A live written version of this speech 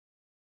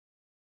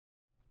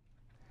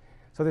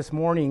So this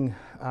morning,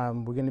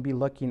 we're going to be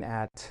looking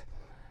at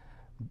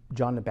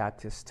John the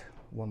Baptist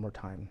one more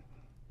time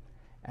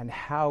and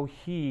how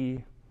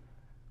he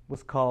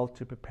was called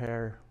to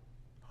prepare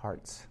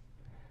hearts.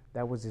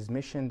 That was his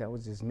mission, that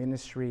was his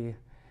ministry,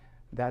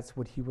 that's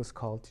what he was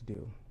called to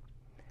do.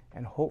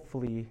 And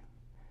hopefully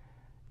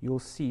you'll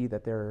see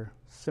that there are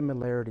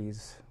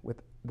similarities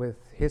with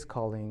his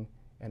calling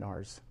and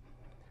ours.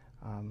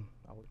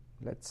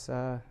 Let's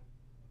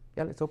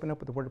open up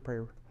with a word of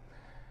prayer.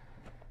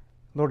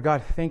 Lord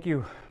God, thank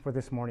you for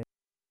this morning.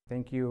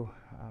 Thank you.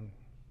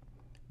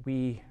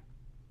 We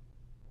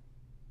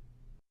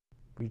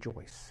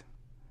rejoice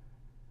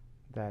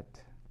that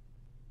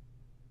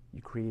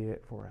you created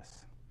it for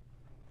us,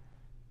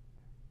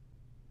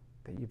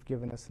 that you've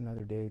given us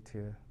another day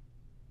to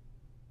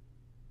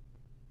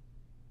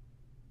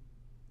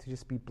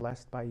just be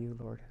blessed by you,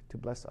 Lord, to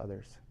bless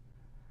others.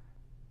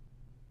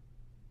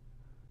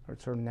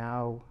 Lord, so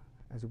now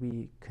as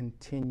we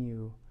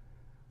continue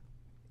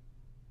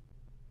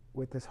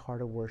with this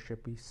heart of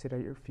worship, we sit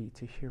at your feet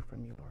to hear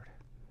from you, Lord.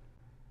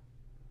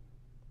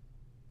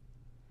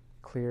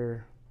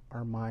 Clear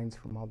our minds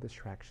from all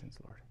distractions,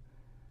 Lord.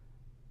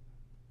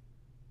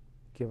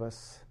 Give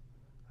us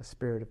a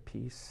spirit of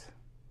peace.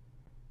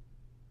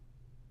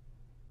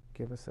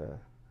 Give us a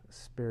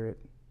spirit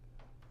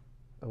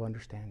of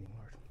understanding,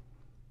 Lord.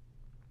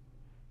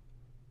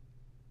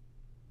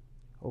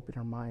 Open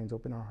our minds,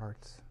 open our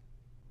hearts.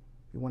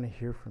 We want to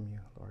hear from you,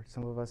 Lord.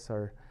 Some of us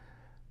are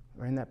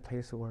in that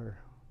place where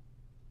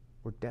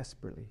we're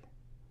desperately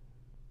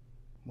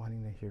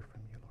wanting to hear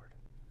from you, Lord.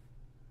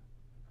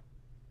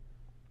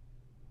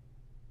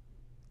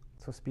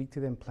 So speak to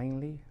them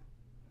plainly.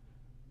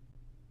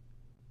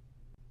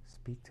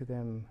 Speak to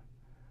them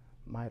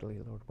mightily,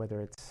 Lord,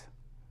 whether it's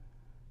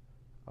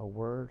a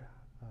word,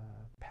 a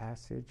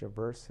passage, a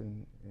verse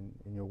in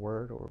your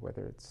word, or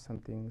whether it's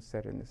something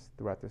said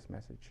throughout this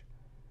message.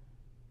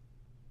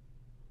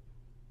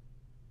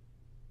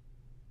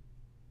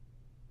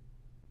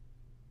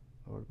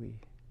 Lord, we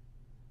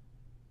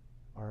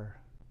are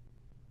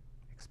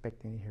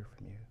expecting to hear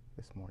from you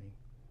this morning.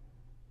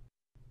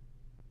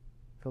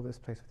 Fill this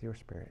place with your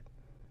spirit.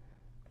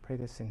 Pray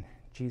this in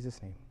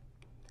Jesus' name.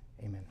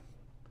 Amen.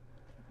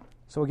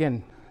 So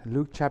again,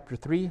 Luke chapter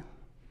 3,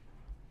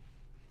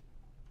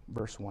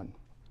 verse 1.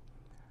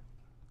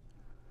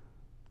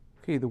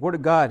 Okay, the Word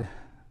of God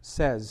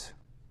says,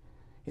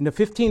 in the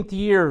 15th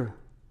year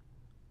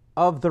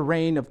of the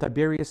reign of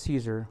Tiberius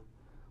Caesar,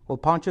 while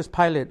Pontius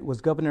Pilate was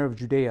governor of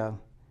Judea,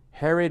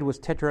 Herod was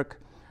tetrarch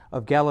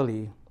of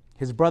Galilee,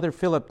 his brother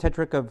Philip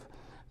tetrarch of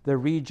the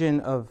region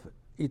of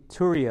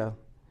Iturea,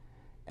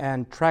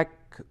 and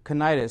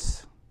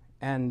Trachonitis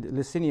and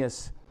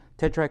Licinius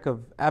tetrarch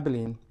of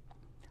Abilene,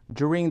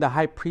 during the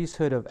high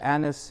priesthood of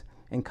Annas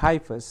and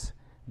Caiaphas,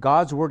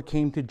 God's word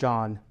came to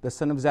John, the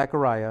son of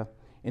Zechariah,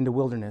 in the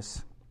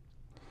wilderness.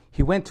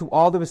 He went to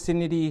all the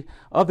vicinity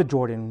of the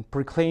Jordan,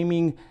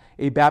 proclaiming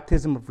a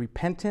baptism of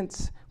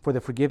repentance for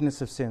the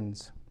forgiveness of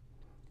sins,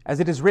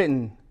 as it is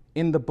written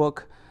in the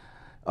book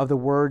of the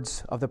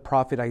words of the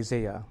prophet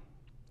Isaiah,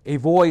 a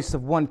voice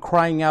of one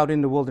crying out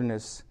in the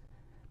wilderness,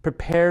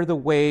 prepare the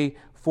way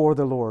for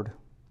the Lord,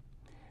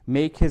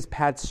 make his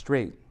paths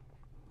straight.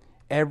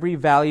 Every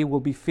valley will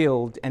be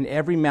filled, and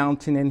every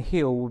mountain and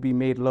hill will be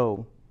made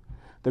low.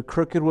 The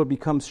crooked will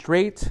become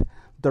straight,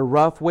 the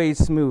rough way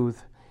smooth,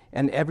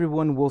 and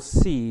everyone will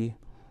see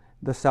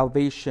the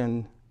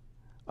salvation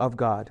of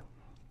God.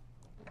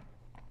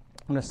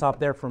 I'm going to stop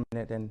there for a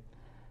minute and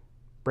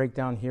break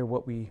down here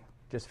what we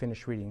just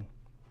finished reading.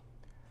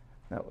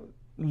 Now,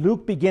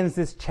 Luke begins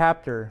this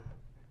chapter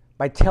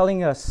by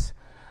telling us,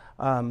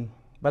 by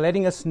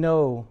letting us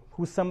know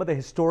who some of the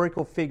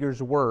historical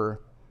figures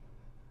were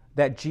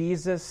that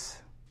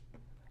Jesus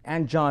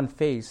and John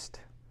faced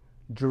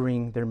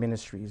during their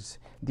ministries.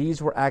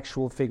 These were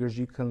actual figures.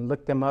 You can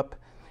look them up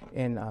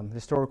in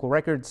historical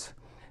records.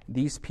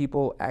 These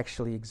people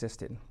actually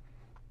existed.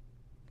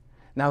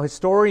 Now,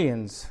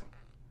 historians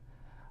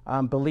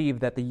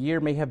believe that the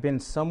year may have been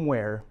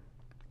somewhere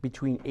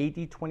between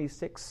AD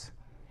 26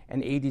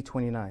 and AD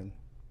 29.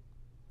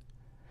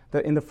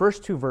 In the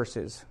first two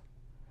verses,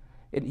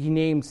 he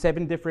named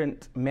 7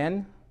 different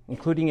men,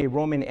 including a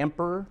Roman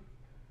emperor,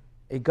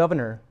 a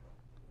governor,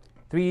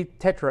 3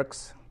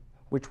 tetrarchs,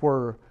 which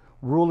were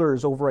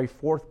rulers over a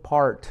fourth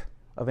part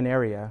of an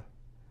area,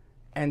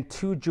 and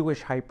 2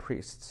 Jewish high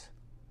priests.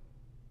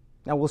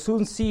 Now we'll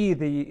soon see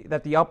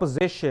that the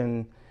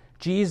opposition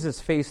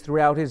Jesus faced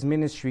throughout his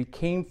ministry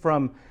came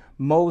from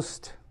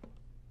most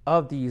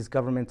of these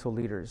governmental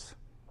leaders.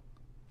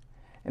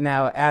 And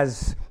now,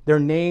 as their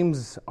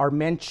names are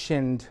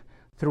mentioned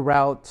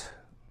throughout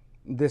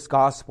this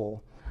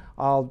gospel,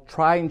 I'll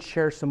try and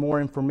share some more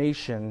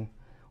information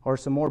or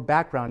some more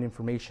background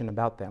information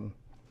about them.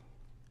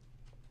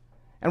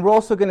 And we're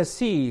also going to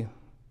see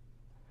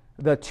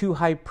the 2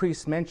 high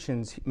priests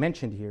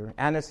mentioned here,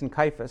 Annas and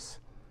Caiaphas,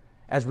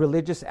 as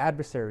religious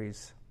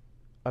adversaries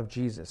of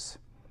Jesus.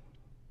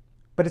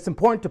 But it's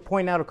important to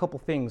point out a couple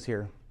things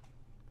here.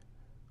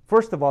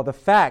 First of all, the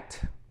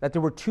fact that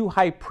there were two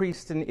high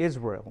priests in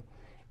Israel,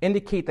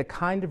 indicate the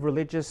kind of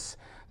religious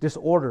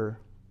disorder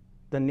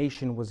the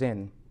nation was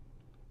in.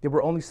 They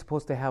were only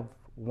supposed to have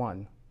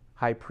one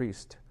high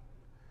priest.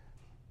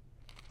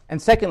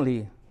 And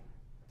secondly,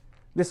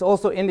 this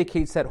also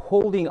indicates that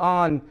holding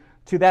on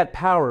to that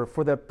power,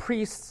 for the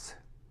priests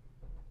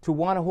to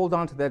want to hold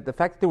on to that, the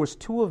fact that there was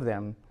two of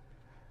them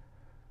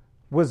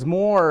was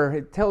more,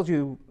 it ought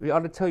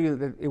to tell you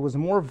that it was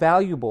more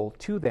valuable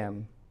to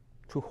them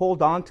to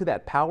hold on to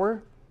that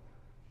power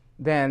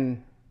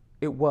than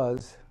it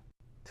was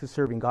to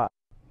serving God.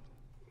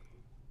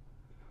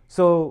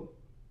 So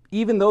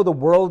even though the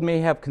world may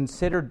have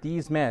considered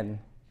these men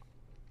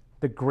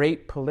the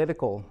great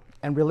political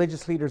and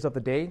religious leaders of the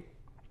day,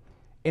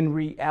 in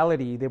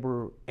reality, they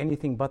were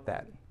anything but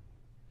that.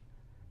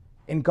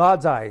 In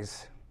God's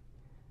eyes,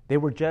 they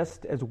were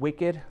just as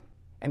wicked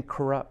and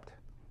corrupt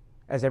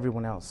as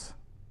everyone else.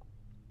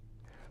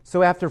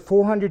 So after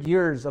 400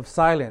 years of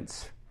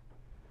silence,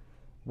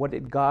 what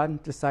did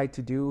God decide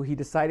to do? He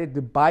decided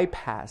to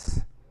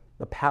bypass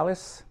the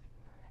palace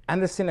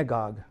and the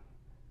synagogue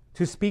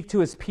to speak to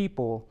his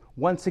people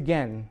once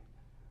again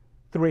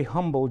through a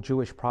humble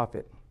Jewish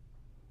prophet.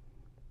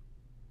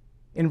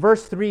 In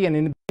verse 3 and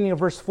in the beginning of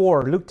verse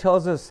 4, Luke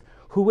tells us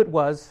who it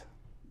was,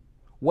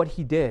 what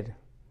he did,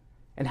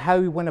 and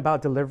how he went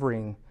about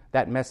delivering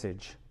that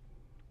message.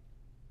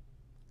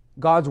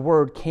 God's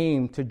word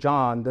came to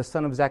John, the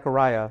son of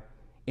Zechariah,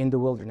 in the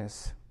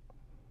wilderness.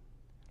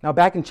 Now,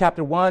 back in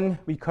chapter 1,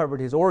 we covered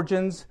his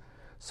origins,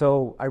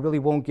 so I really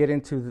won't get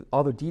into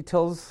all the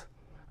details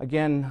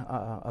again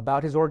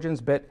about his origins,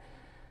 but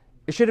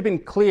it should have been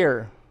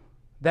clear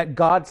that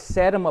God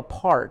set him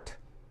apart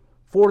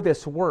for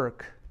this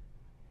work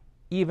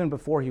even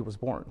before he was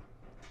born.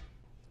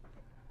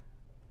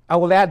 I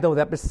will add, though,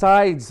 that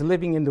besides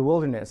living in the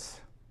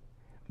wilderness,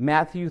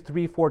 Matthew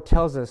 3:4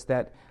 tells us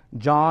that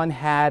John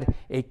had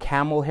a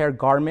camel hair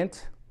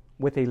garment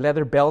with a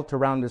leather belt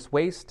around his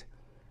waist,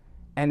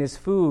 and his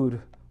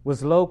food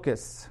was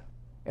locusts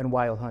and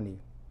wild honey.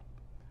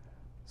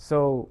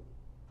 So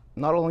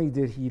not only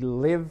did he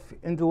live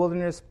in the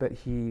wilderness, but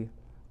he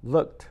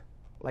looked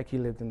like he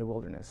lived in the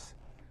wilderness.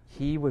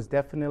 He was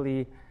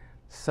definitely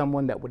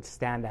someone that would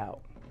stand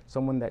out,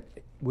 someone that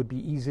would be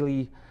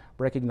easily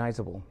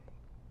recognizable.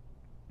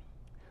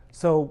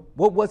 So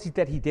what was it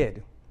that he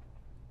did?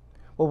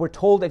 Well, we're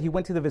told that he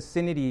went to the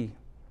vicinity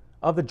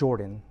of the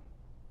Jordan,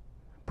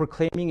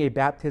 proclaiming a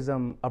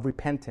baptism of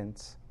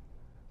repentance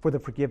for the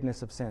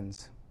forgiveness of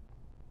sins.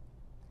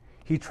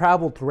 He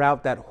traveled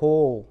throughout that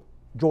whole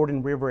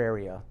Jordan River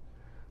area,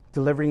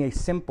 delivering a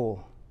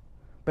simple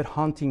but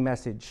haunting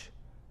message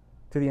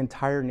to the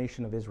entire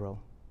nation of Israel: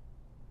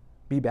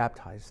 be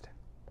baptized.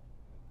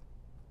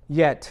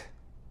 Yet,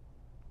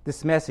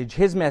 this message,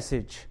 his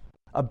message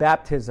of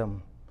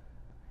baptism,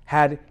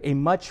 had a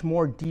much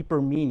more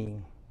deeper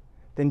meaning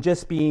than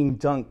just being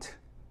dunked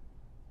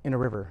in a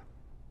river.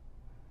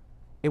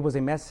 It was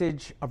a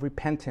message of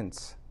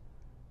repentance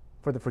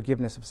for the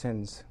forgiveness of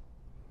sins.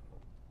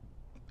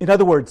 In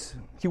other words,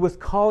 he was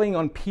calling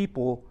on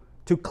people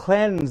to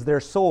cleanse their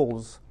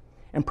souls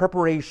in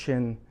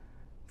preparation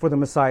for the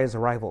Messiah's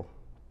arrival.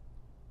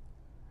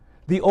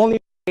 The only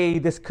way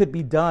this could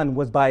be done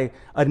was by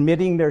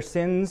admitting their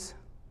sins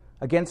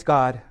against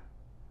God,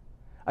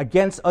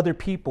 against other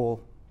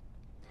people,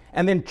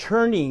 and then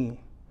turning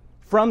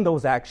from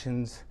those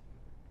actions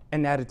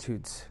and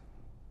attitudes.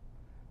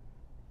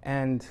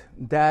 And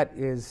that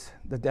is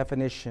the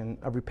definition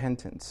of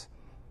repentance.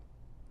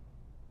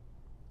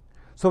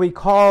 So he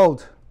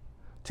called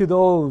to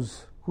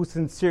those who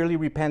sincerely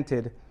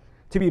repented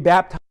to be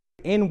baptized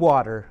in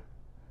water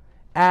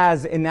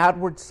as an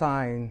outward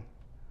sign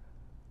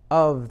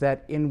of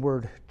that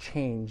inward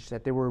change,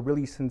 that they were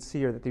really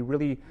sincere, that they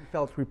really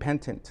felt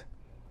repentant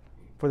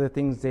for the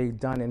things they'd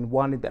done and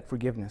wanted that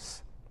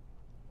forgiveness.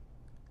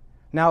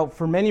 Now,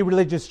 for many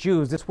religious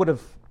Jews, this would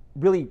have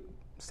really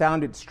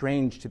sounded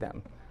strange to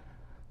them,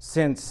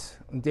 since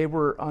they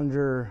were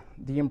under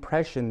the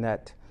impression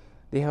that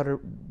they had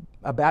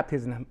a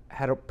baptism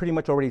had pretty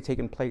much already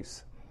taken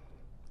place.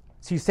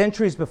 See,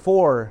 centuries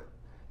before,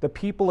 the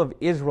people of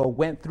Israel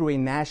went through a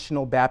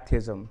national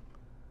baptism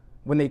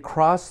when they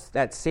crossed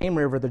that same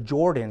river, the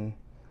Jordan,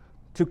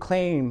 to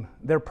claim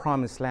their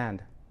promised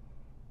land.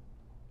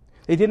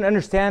 They didn't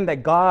understand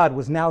that God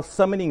was now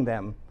summoning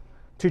them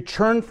to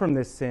turn from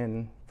their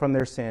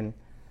sin,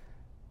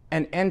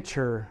 and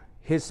enter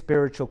his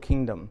spiritual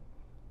kingdom.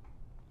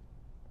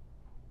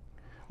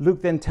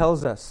 Luke then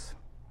tells us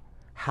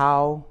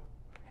how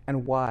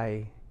and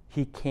why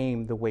he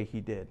came the way he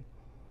did,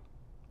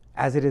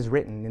 as it is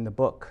written in the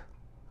book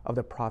of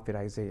the prophet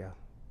Isaiah.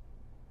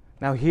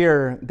 Now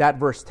here, that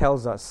verse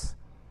tells us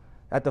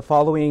that the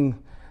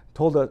following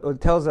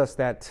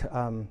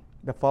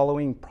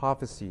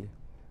prophecy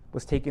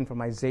was taken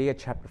from Isaiah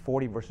chapter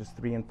 40, verses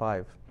 3 and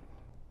 5.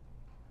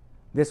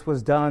 This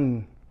was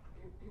done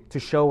to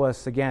show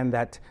us again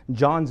that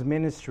John's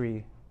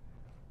ministry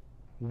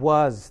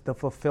was the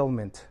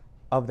fulfillment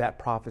of that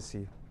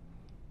prophecy.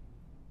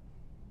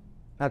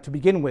 Now, to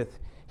begin with,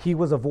 He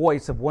was a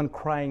voice of one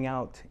crying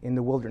out in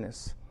the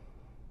wilderness.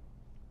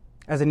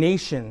 As a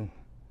nation,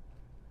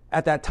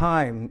 at that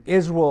time,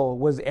 Israel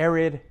was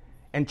arid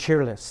and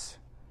cheerless,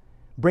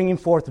 bringing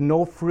forth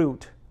no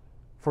fruit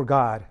for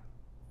God.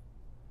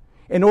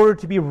 In order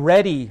to be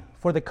ready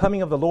for the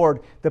coming of the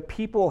Lord, the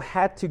people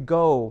had to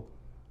go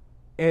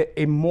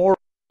a moral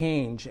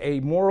change, a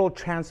moral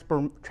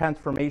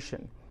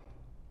transformation.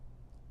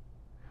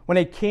 When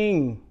a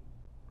king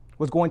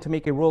was going to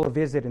make a royal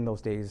visit in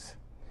those days,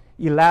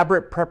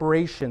 elaborate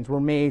preparations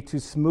were made to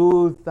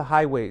smooth the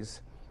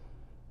highways,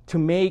 to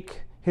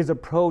make his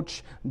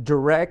approach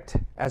direct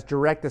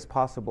as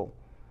possible.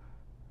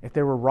 If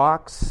there were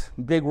rocks,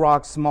 big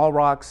rocks, small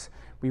rocks,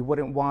 we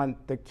wouldn't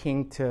want the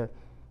king to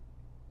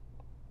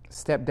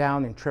step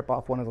down and trip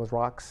off one of those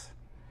rocks.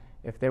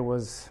 If there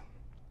was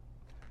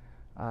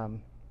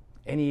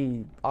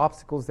any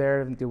obstacles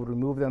there, they would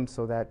remove them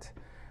so that,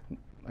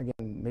 again,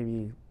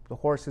 maybe the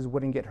horses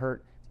wouldn't get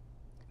hurt.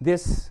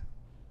 This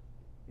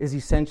is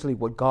essentially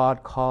what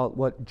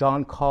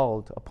John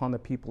called upon the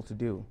people to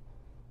do.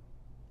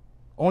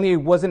 Only it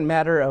wasn't a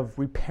matter of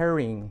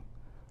repairing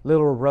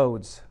little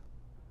roads,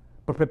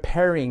 but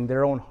preparing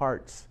their own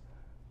hearts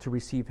to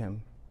receive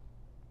him.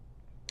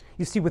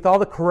 You see, with all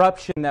the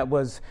corruption that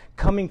was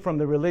coming from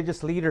the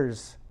religious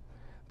leaders,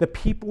 the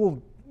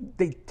people,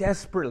 they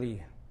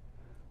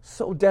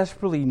so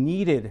desperately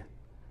needed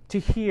to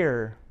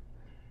hear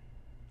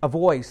a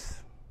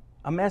voice,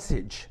 a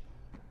message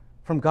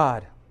from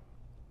God.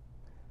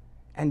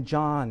 And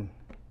John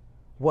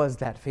was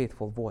that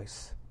faithful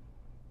voice.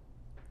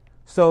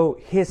 So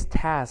his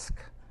task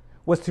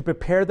was to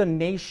prepare the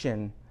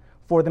nation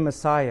for the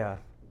Messiah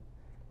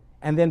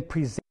and then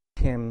present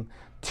him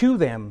to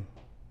them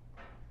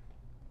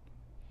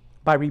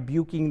by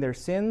rebuking their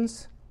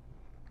sins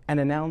and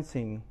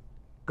announcing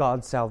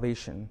God's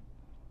salvation.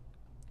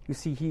 You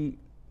see,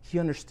 he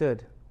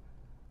understood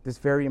this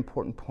very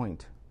important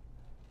point.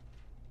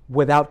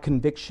 Without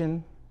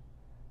conviction,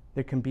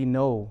 there can be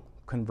no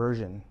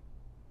conversion.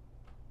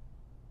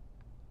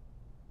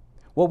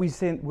 What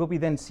we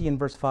then see in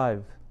verse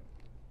 5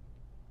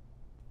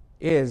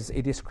 is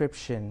a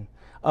description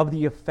of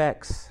the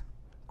effects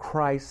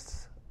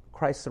Christ's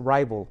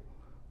arrival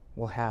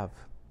will have.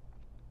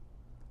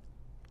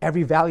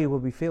 Every valley will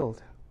be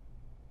filled.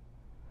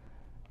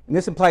 And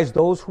this implies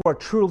those who are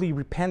truly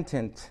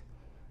repentant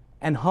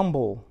and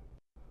humble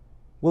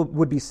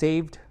would be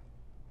saved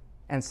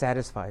and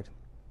satisfied.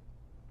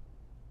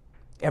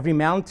 Every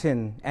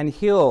mountain and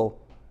hill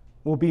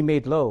will be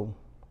made low.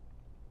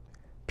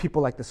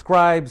 People like the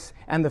scribes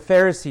and the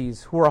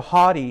Pharisees, who are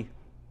haughty,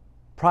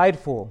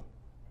 prideful,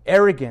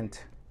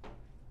 arrogant,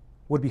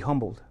 would be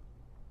humbled.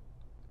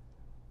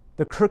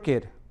 The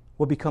crooked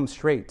will become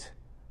straight.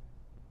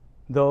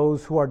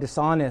 Those who are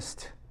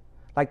dishonest,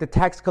 like the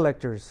tax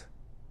collectors,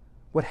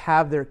 would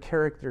have their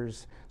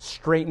characters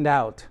straightened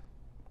out.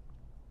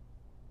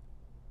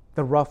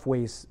 The rough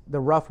ways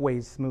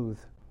smooth.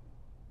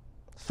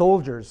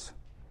 Soldiers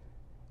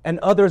and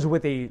others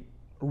with a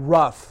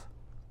rough,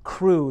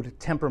 crude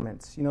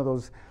temperaments. You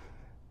know,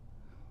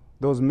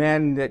 those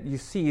men that you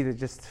see that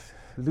just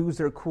lose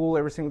their cool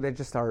every single day, they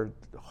just are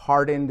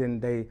hardened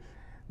and they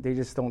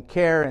just don't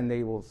care and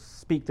they will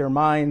speak their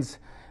minds,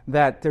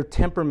 that their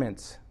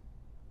temperaments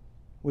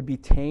would be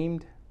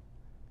tamed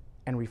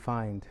and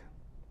refined.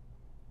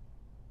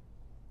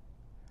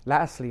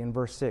 Lastly, in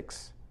verse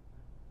 6,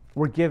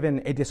 we're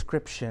given a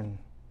description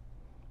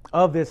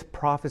of this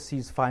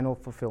prophecy's final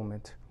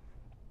fulfillment.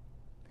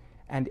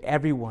 And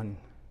everyone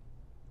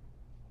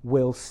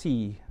will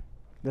see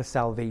the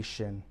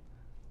salvation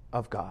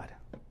of God.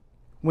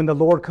 When the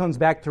Lord comes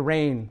back to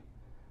reign,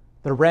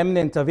 the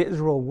remnant of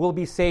Israel will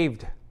be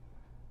saved,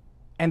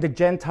 and the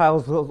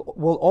Gentiles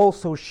will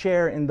also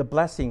share in the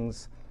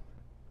blessings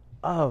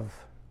of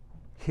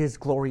his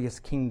glorious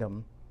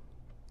kingdom.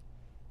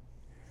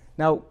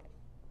 Now,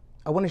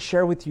 I want to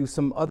share with you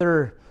some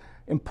other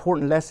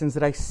important lessons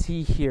that I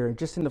see here,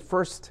 just in the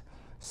first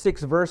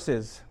 6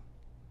 verses,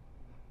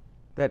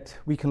 that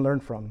we can learn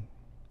from.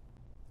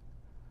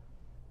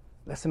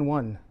 Lesson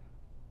 1.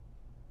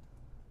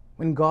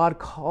 When God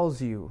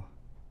calls you,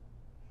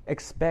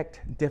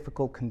 expect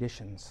difficult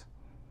conditions.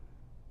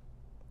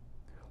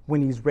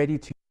 When he's ready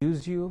to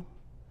use you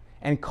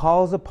and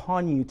calls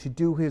upon you to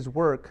do his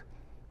work,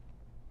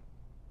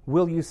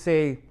 will you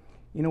say,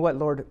 you know what,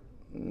 Lord,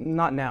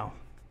 not now.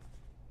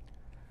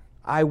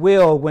 I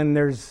will when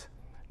there's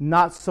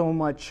not so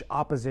much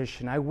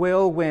opposition. I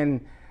will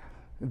when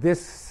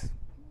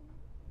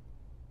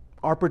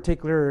our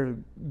particular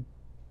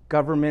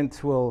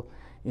government will,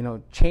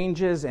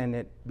 changes and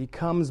it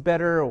becomes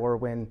better, or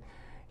when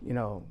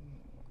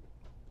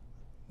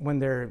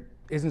there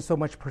isn't so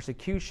much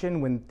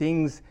persecution, when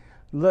things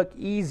look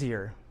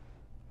easier.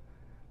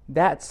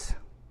 That's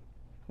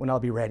when I'll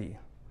be ready.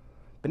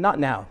 But not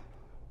now.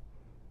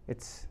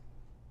 It's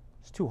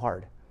too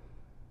hard.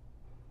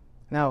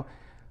 Now,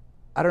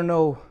 I don't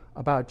know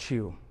about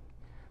you,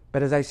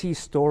 but as I see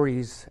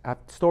story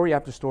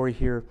after story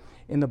here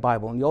in the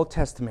Bible, in the Old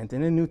Testament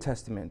and in the New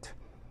Testament,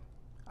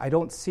 I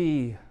don't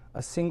see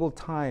a single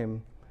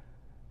time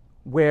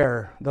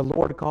where the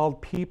Lord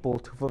called people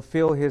to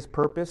fulfill his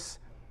purpose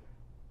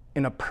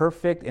in a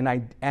perfect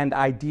and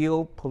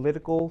ideal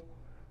political,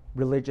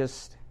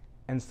 religious,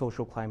 and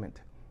social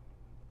climate.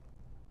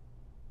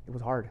 It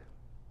was hard.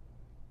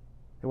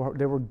 They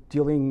were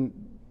dealing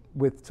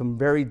with some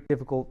very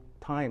difficult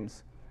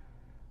times.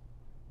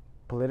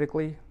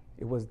 Politically,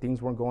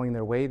 things weren't going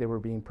their way. They were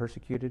being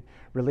persecuted.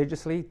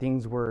 Religiously,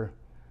 things were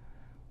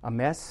a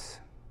mess.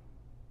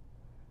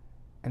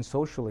 And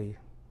socially,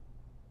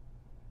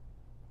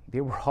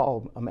 they were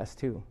all a mess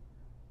too.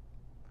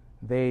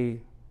 A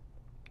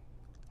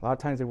lot of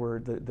times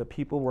the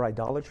people were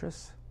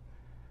idolatrous.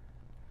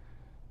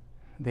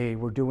 They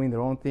were doing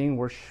their own thing,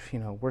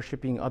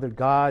 worshiping other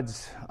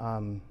gods,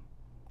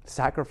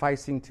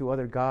 sacrificing to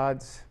other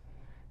gods,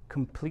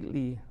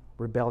 completely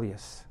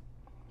rebellious.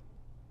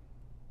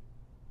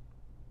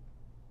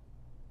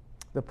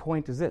 The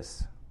point is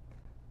this: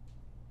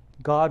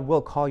 God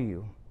will call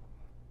you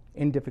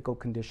in difficult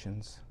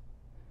conditions,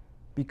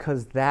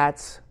 because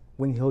that's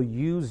when he'll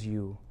use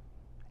you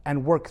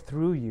and work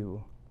through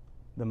you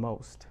the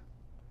most.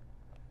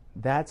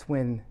 That's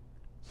when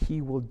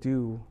he will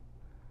do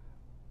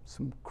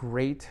some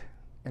great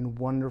and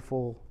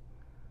wonderful,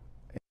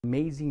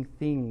 amazing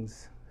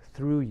things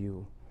through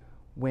you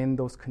when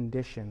those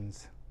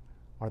conditions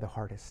are the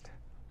hardest.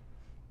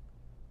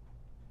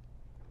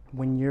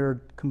 When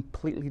you're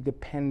completely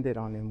dependent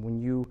on him, when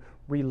you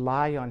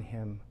rely on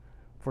him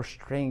for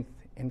strength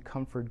and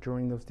comfort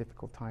during those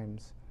difficult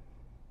times,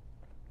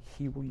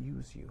 he will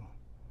use you.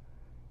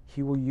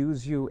 He will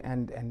use you,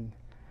 and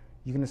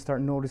you're going to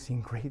start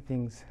noticing great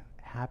things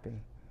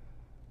happen.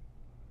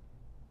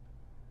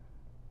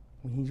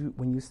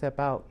 When you step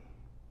out,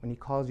 when he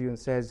calls you and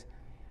says,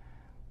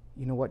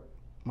 you know what,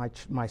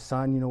 my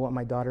son, you know what,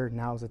 my daughter,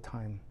 now's the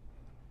time.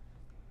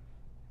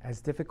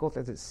 As difficult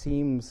as it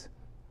seems,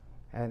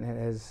 and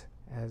as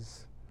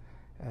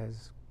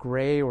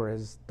gray or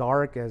as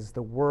dark as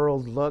the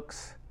world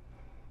looks,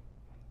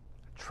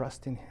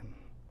 trust in him.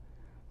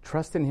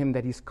 Trust in him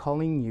that he's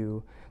calling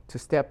you to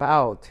step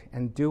out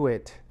and do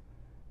it,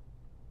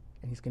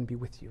 and he's going to be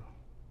with you.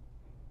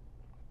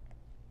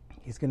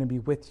 He's going to be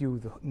with you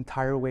the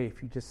entire way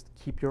if you just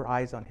keep your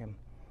eyes on him.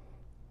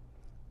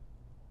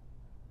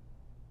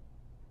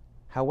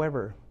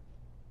 However,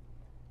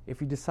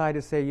 if you decide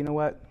to say, you know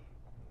what,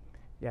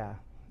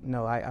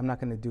 I'm not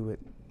going to do it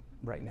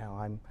right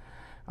now.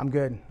 I'm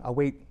good. I'll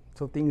wait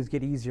till things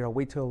get easier. I'll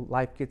wait till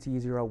life gets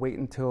easier. I'll wait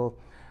until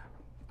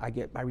I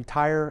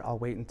retire. I'll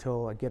wait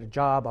until I get a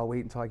job. I'll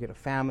wait until I get a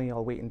family.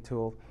 I'll wait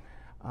until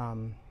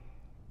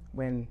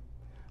when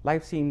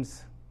life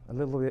seems a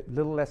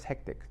little less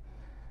hectic.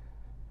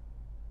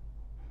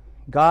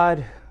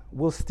 God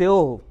will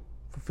still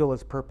fulfill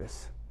his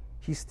purpose.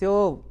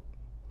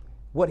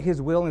 What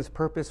his will and his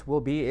purpose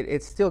will be,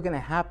 it's still going to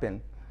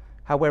happen.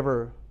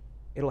 However,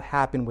 it'll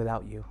happen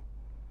without you.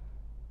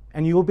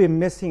 And you'll be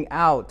missing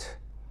out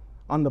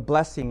on the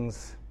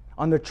blessings,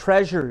 on the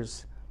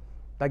treasures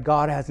that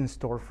God has in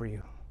store for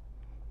you.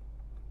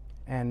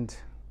 And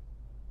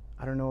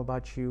I don't know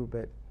about you,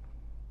 but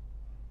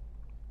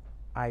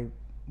I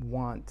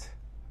want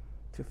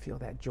to feel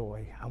that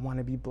joy. I want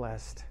to be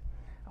blessed.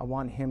 I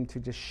want him to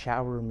just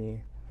shower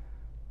me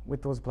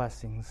with those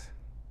blessings.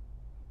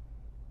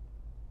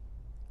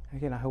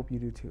 Again, I hope you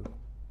do too.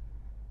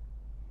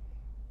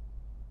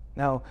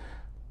 Now,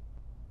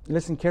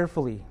 listen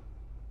carefully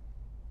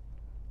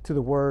to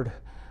the word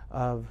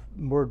of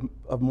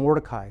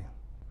Mordecai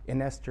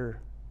in Esther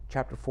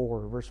chapter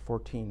 4, verse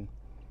 14.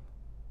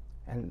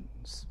 And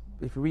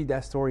if you read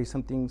that story,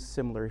 something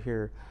similar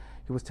here.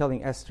 He was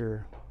telling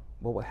Esther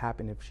what would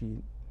happen if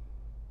she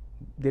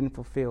didn't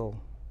fulfill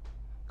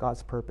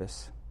God's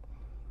purpose.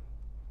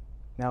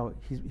 Now,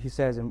 he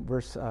says in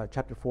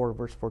chapter 4,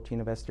 verse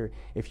 14 of Esther,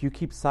 if you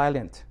keep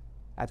silent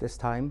at this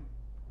time,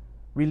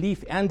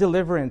 relief and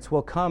deliverance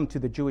will come to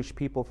the Jewish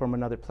people from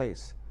another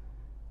place,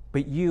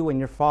 but you and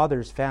your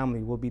father's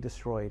family will be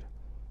destroyed.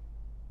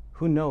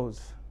 Who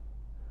knows?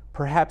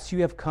 Perhaps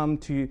you have come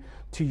to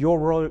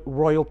your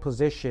royal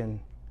position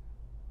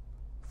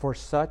for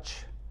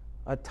such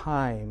a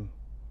time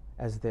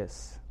as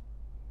this.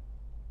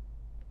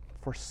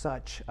 For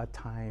such a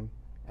time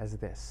as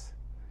this.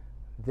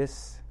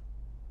 This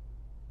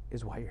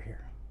is why you're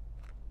here.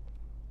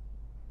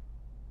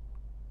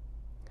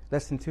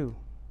 Lesson 2.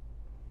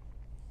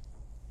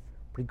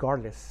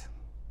 Regardless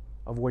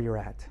of where you're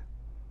at,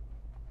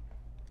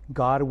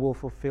 God will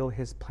fulfill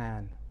his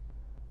plan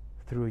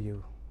through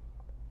you.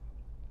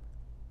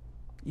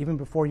 Even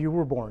before you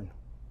were born,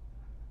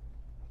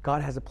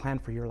 God has a plan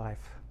for your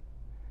life.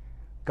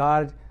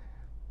 God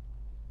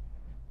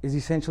is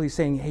essentially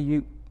saying, hey,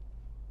 you,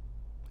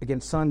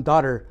 again, son,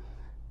 daughter,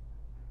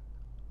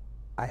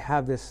 I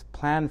have this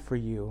plan for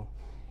you,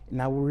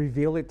 and I will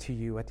reveal it to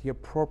you at the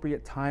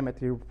appropriate time, at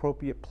the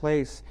appropriate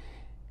place,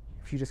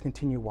 if you just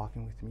continue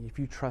walking with me, if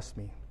you trust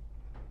me.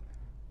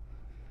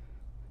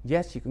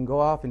 Yes, you can go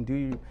off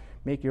and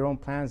make your own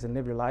plans and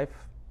live your life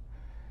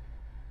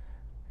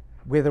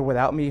with or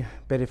without me,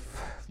 but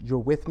if you're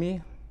with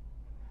me,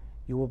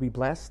 you will be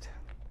blessed.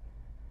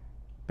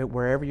 But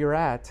wherever you're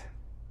at,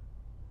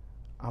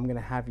 I'm going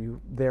to have you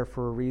there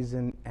for a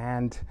reason,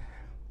 and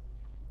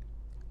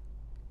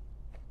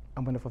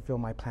I'm going to fulfill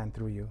my plan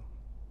through you.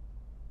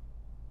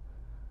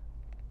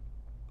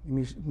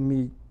 Let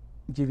me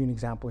give you an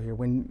example here.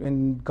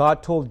 When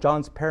God told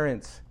John's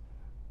parents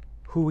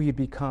who he'd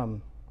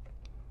become,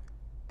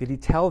 did he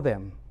tell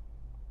them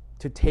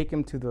to take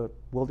him to the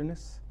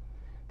wilderness?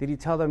 Did he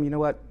tell them, you know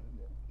what,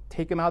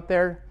 take him out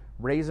there,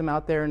 raise him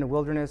out there in the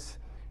wilderness,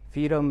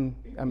 feed him,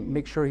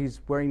 make sure he's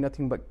wearing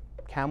nothing but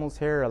camel's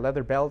hair, a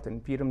leather belt,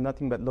 and feed him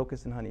nothing but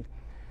locusts and honey?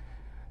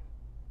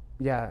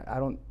 Yeah, I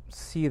don't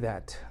see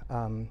that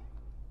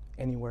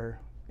anywhere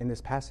in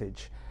this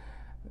passage.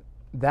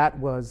 That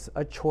was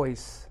a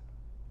choice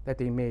that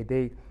they made.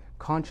 They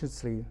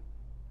consciously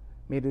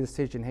made a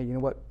decision, hey, you know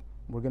what,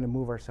 we're going to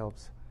move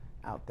ourselves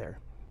out there.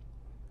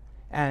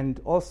 And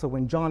also,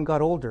 when John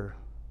got older,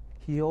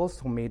 he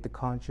also made the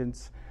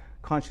conscious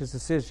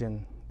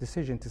decision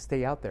to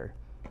stay out there.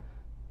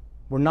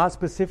 We're not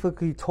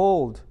specifically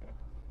told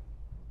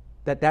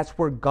that that's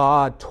where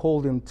God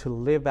told him to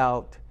live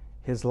out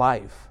his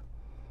life.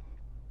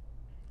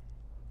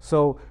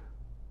 So,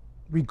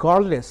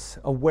 regardless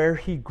of where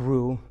he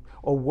grew,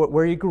 or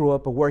where he grew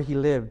up, or where he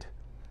lived,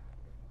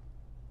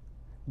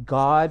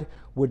 God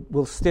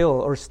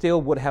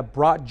still would have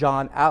brought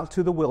John out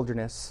to the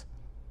wilderness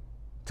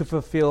to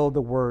fulfill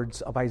the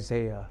words of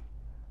Isaiah,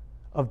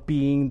 of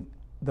being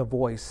the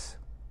voice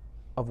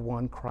of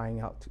one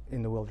crying out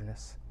in the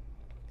wilderness.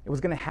 It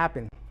was going to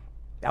happen.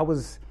 That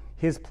was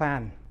his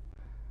plan.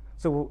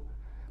 So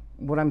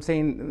what I'm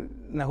saying,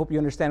 and I hope you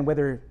understand,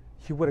 whether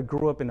he would have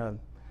grew up in a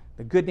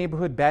good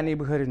neighborhood, bad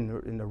neighborhood,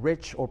 in a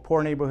rich or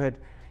poor neighborhood,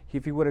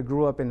 if he would have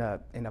grew up in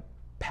a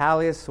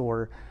palace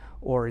or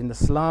in the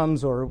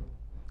slums, or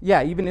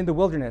even in the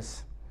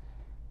wilderness,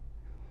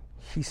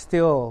 he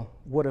still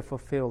would have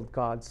fulfilled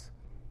God's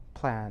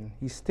plan.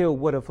 He still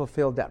would have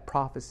fulfilled that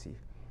prophecy.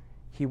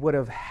 He would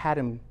have led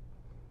him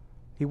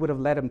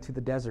to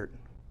the desert.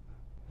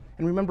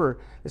 And remember,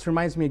 this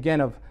reminds me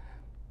again of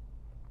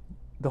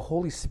the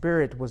Holy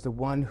Spirit was the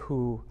one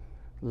who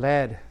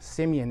led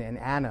Simeon and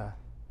Anna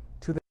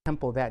to the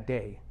temple that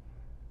day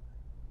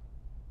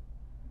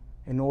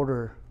in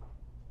order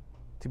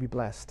to be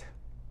blessed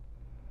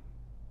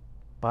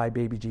by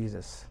baby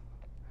Jesus.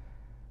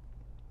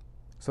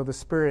 So the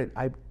Spirit,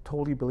 I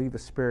totally believe the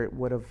Spirit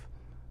would have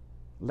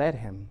led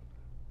him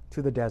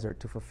to the desert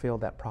to fulfill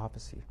that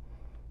prophecy.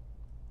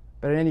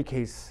 But in any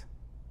case,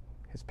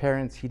 his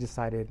parents, he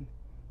decided,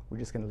 we're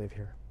just going to live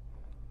here.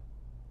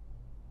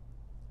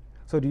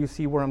 So do you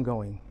see where I'm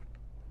going?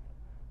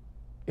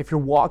 If you're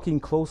walking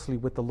closely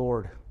with the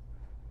Lord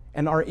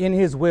and are in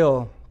his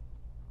will,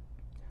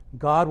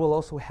 God will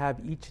also have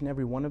each and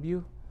every one of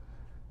you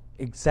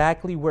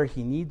exactly where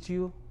he needs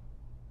you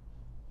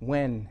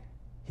when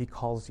he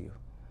calls you.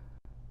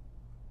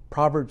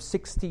 Proverbs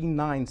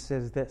 16:9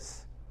 says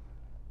this: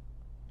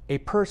 a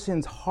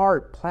person's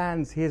heart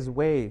plans his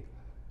way.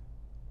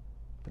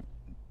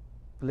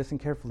 Listen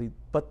carefully,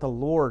 but the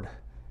Lord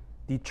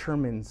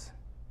determines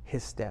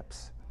his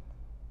steps.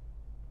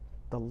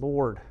 The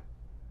Lord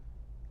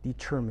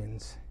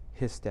determines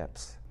his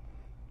steps.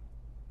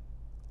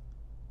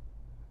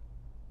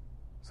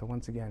 So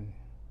once again,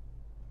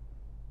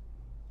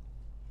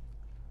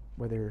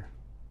 let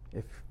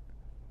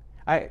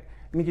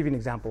me give you an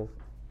example.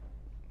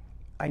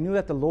 I knew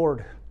that the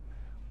Lord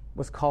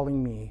was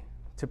calling me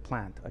to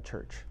plant a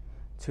church,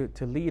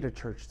 to lead a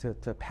church,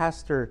 to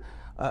pastor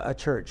a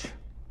church.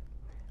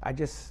 I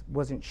just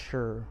wasn't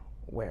sure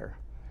where.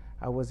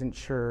 I wasn't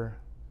sure.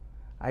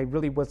 I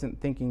really wasn't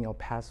thinking El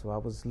Paso. I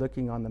was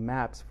looking on the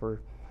maps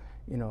for,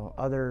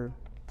 other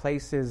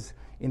places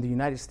in the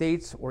United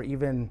States or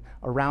even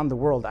around the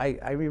world.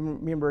 I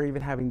remember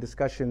even having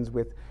discussions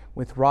with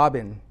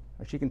Robin,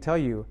 or she can tell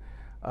you,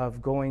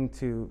 of going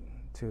to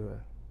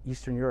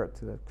Eastern Europe,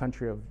 to the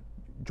country of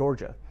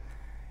Georgia.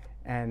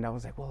 And I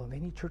was like, well, they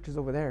need churches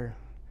over there.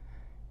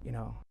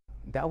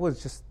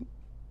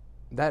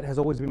 That has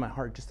always been my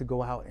heart, just to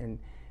go out and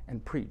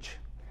preach.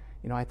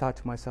 I thought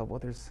to myself, well,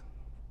 there's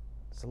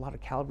a lot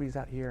of Calvaries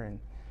out here and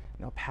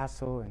El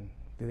Paso, and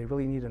do they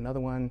really need another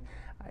one?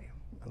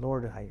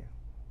 Lord,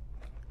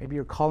 maybe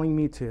you're calling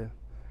me to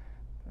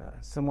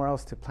somewhere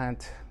else to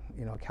plant,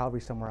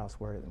 Calvary somewhere else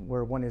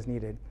where one is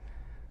needed.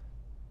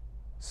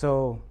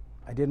 So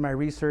I did my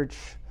research.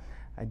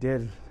 I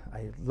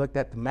looked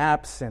at the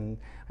maps and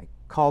I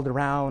called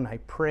around. I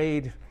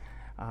prayed.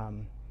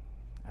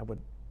 I would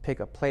pick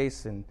a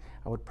place and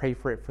I would pray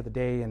for it for the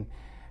day,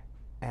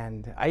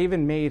 and I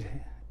even made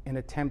an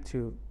attempt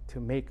to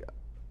make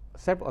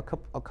a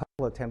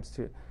couple attempts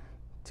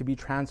to be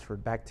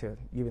transferred back to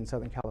even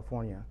Southern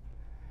California.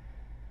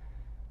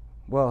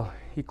 Well,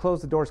 he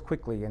closed the doors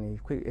quickly, and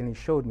he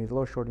showed me. The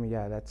Lord showed me,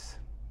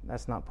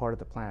 that's not part of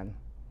the plan.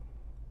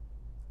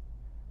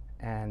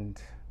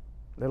 And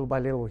little by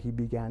little, he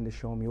began to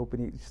show me,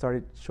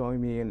 started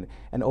showing me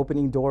and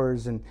opening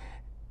doors and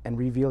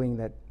revealing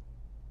that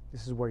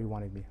this is where he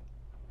wanted me.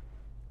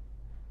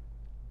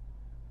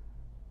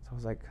 So I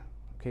was like,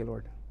 Okay,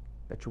 Lord,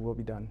 that your will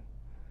be done.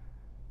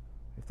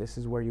 If this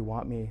is where you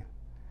want me,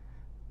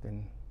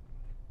 then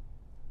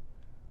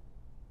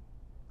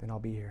I'll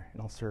be here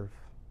and I'll serve.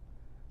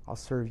 I'll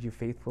serve you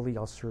faithfully.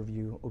 I'll serve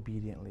you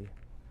obediently.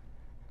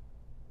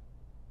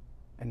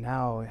 And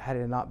now, had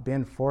it not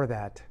been for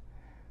that,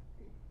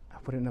 I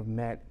wouldn't have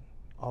met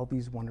all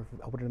these wonderful,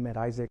 I wouldn't have met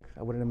Isaac.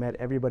 I wouldn't have met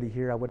everybody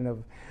here. I wouldn't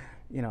have,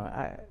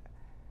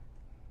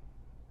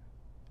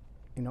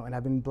 and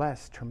I've been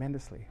blessed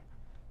tremendously.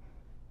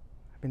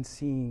 I've been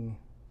seeing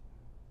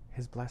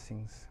his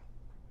blessings.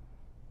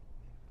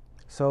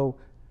 So,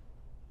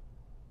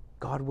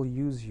 God will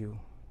use you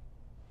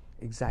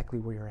exactly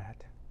where you're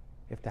at,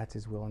 if that's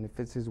his will. And if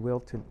it's his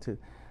will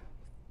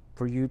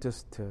for you to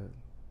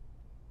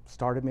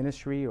start a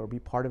ministry or be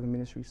part of a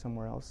ministry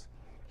somewhere else,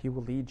 he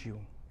will lead you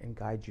and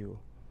guide you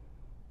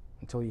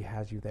until he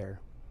has you there.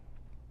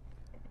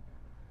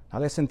 Now,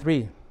 lesson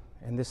 3,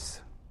 and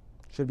this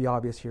should be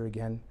obvious here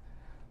again.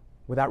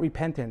 Without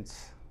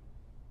repentance,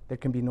 there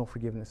can be no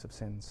forgiveness of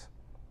sins.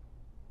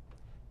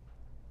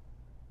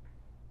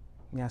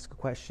 Let me ask a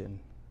question.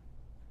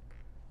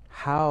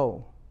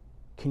 How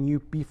can you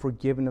be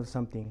forgiven of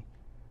something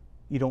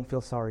you don't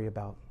feel sorry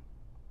about?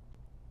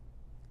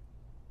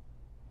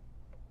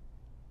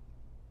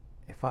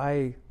 If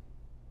I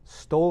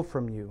stole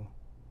from you,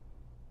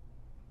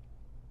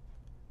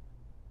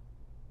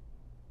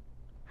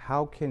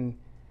 how can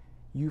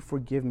you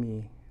forgive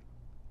me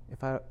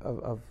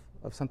of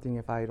something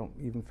if I don't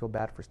even feel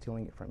bad for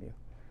stealing it from you?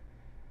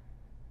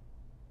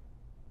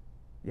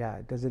 Yeah,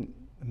 it doesn't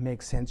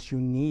make sense. You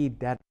need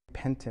that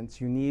repentance.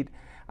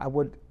 I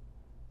would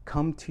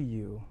come to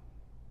you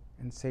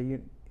and say,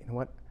 you know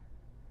what?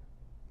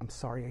 I'm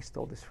sorry I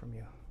stole this from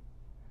you.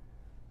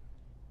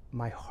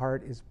 My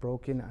heart is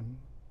broken.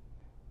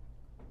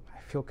 I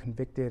feel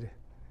convicted.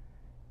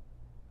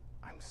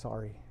 I'm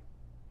sorry.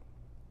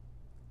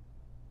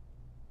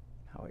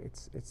 Now,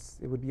 it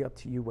would be up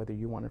to you whether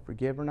you want to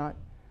forgive or not.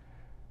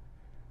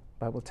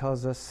 The Bible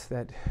tells us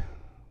that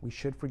we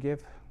should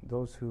forgive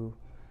those who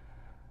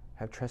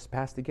have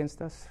trespassed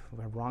against us,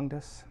 who have wronged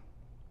us.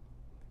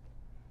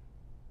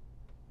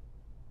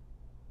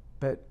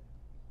 But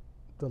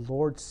the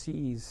Lord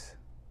sees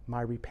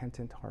my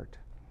repentant heart.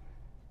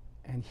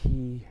 And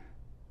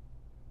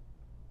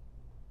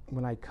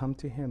when I come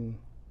to him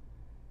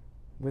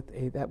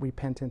with that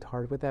repentant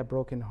heart, with that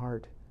broken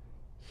heart,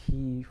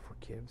 he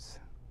forgives.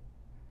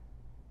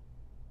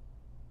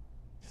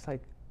 Just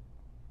like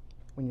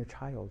when you're a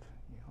child.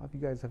 If you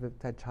guys have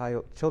had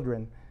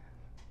children,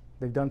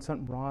 they've done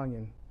something wrong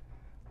and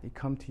they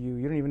come to you.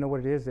 You don't even know what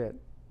it is yet.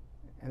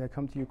 And they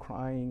come to you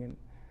crying and,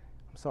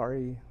 I'm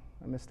sorry,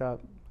 I messed up.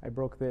 I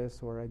broke this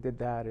or I did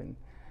that. And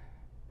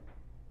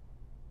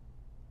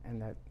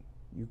that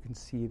you can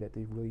see that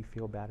they really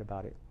feel bad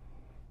about it.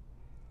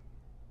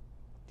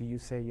 Do you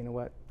say, you know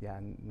what? Yeah,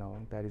 no,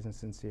 that isn't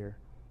sincere.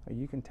 Or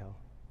you can tell.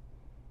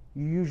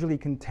 You usually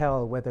can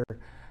tell whether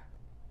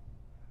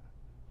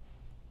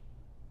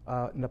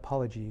an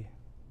apology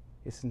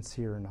is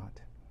sincere or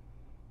not.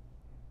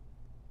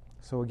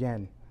 So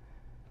again,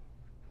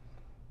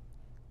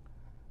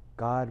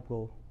 God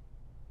will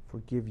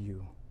forgive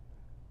you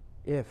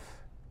if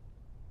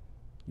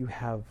you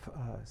have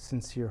a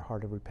sincere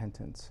heart of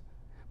repentance.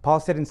 Paul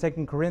said in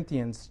 2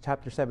 Corinthians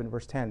chapter 7,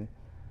 verse 10,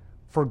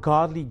 "For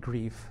godly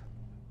grief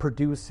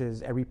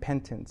produces a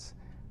repentance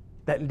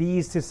that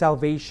leads to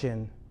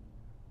salvation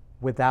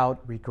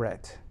without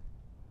regret.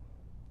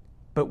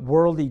 But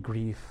worldly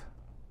grief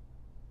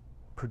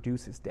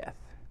produces death."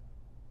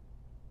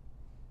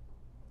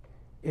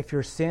 If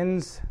your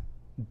sins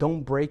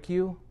don't break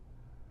you,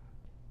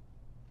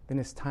 then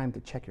it's time to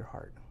check your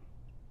heart.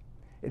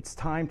 It's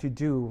time to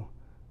do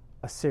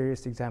a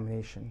serious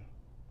examination.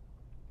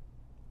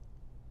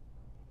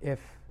 If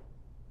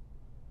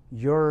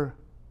you're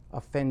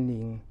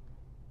offending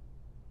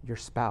your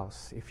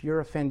spouse, if you're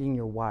offending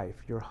your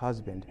wife, your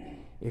husband,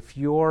 if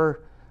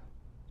you're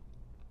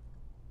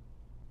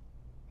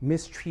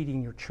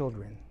mistreating your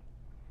children,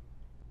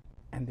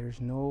 and there's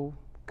no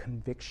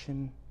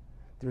conviction,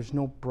 there's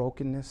no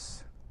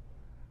brokenness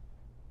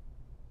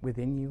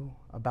within you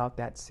about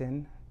that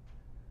sin,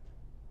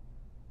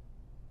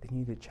 then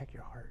you need to check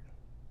your heart.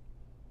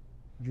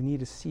 You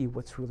need to see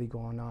what's really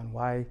going on.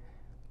 Why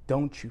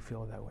don't you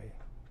feel that way?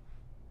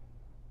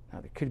 Now,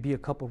 there could be a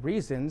couple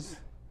reasons.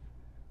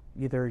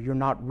 Either you're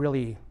not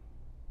really,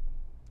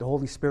 the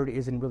Holy Spirit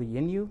isn't really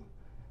in you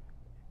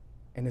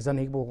and is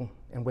unable,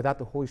 and without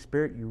the Holy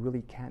Spirit, you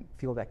really can't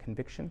feel that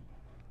conviction.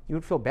 You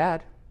would feel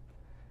bad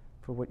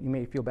for what you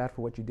may feel bad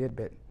for what you did,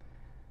 but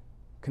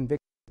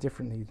conviction is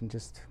differently than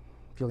just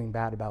feeling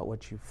bad about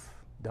what you've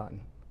done.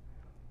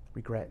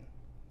 Regret.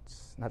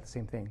 It's not the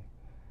same thing.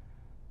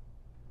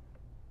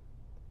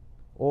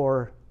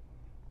 Or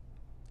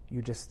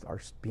you just are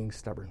being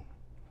stubborn,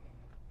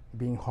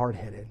 being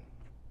hard-headed,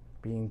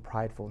 being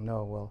prideful.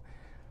 No, well,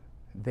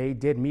 they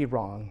did me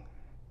wrong,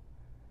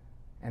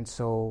 and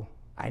so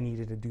I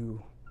needed to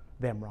do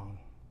them wrong.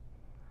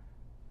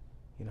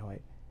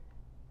 It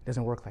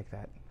doesn't work like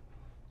that.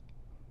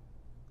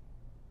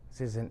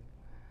 This isn't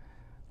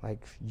Like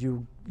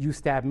you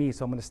stab me,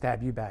 so I'm going to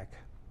stab you back.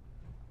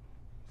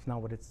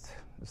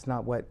 It's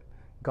not what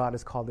God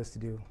has called us to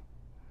do.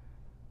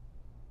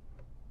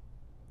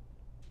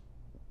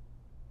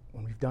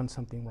 When we've done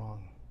something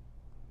wrong,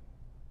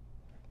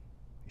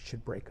 it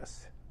should break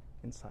us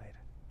inside.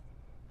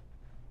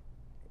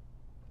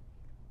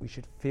 We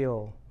should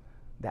feel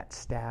that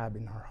stab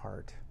in our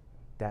heart,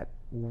 that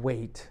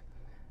weight.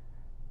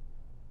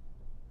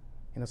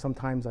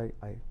 Sometimes I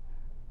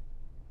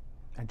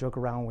joke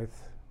around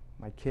with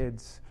my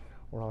kids,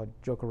 or I'll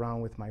joke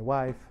around with my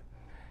wife,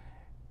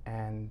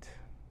 and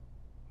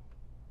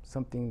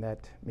something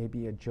that may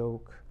be a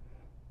joke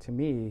to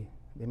me,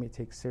 they may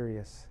take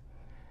serious.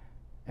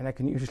 And I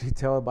can usually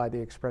tell by the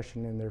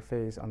expression on their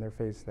face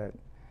that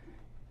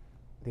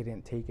they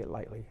didn't take it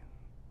lightly.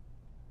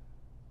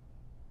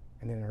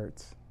 And then it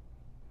hurts.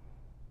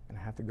 And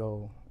I have to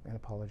go and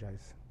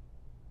apologize.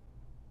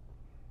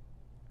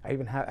 There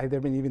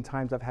have been even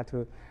times I've had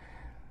to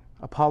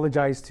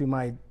apologize to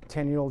my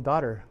 10-year-old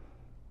daughter.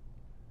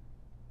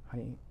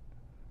 Honey,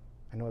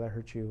 I know that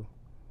hurt you.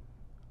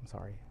 I'm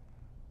sorry.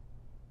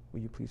 Will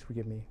you please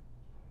forgive me?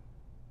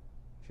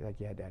 She's like,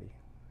 yeah, Daddy,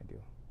 I do.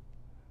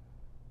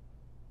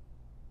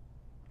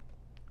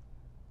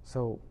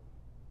 So,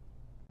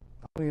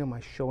 not only am I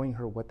showing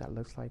her what that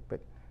looks like,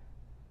 but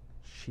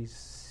she's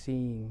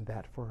seeing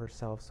that for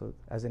herself. So,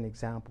 as an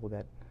example,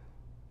 that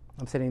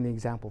I'm setting the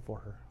example for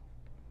her,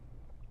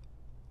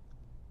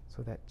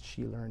 so that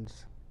she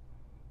learns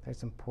that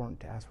it's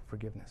important to ask for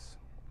forgiveness.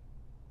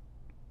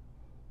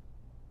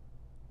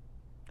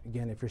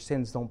 Again, if your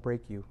sins don't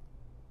break you,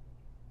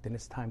 then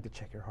it's time to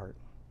check your heart.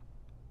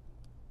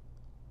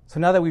 So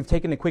now that we've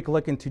taken a quick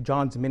look into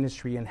John's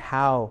ministry and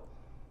how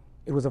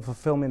it was a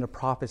fulfillment of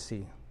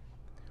prophecy,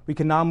 we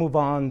can now move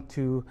on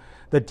to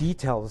the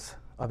details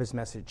of his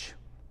message.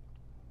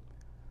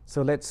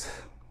 So let's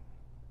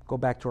go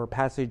back to our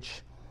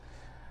passage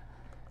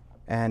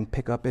and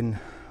pick up in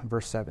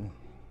verse 7.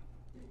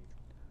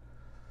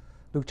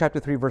 Luke chapter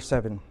 3, verse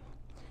 7.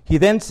 He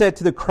then said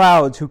to the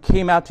crowds who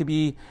came out to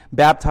be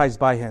baptized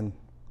by him,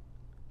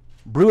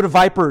 "Brood of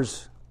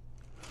vipers,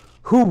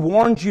 who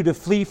warned you to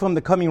flee from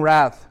the coming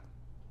wrath?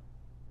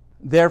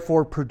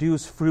 Therefore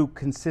produce fruit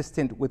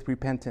consistent with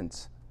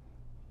repentance.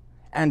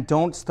 And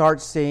don't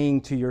start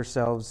saying to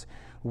yourselves,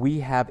 'We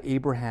have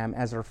Abraham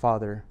as our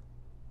father.'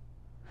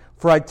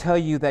 For I tell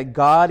you that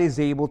God is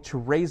able to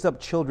raise up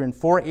children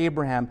for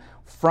Abraham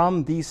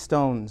from these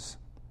stones.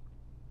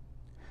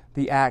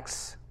 The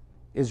axe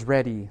is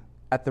ready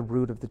at the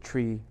root of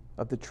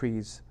the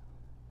trees.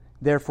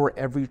 Therefore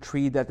every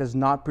tree that does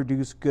not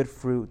produce good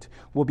fruit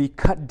will be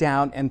cut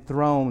down and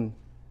thrown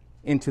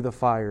into the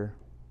fire."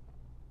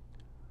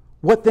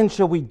 "What then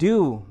shall we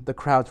do?" the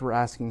crowds were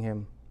asking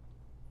him.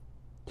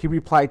 He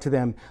replied to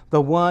them,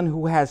 "The one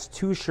who has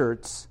 2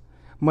 shirts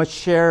must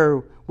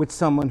share with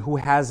someone who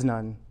has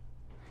none,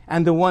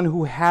 and the one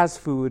who has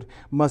food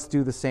must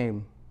do the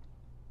same."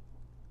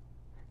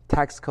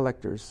 Tax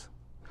collectors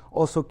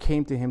also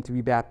came to him to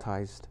be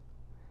baptized,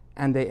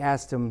 and they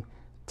asked him,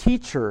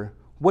 "Teacher,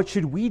 what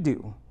should we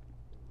do?"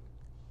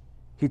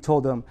 He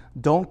told them,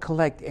 "Don't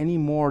collect any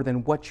more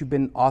than what you've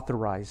been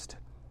authorized."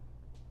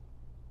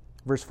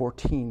 Verse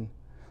 14.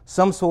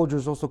 Some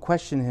soldiers also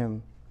questioned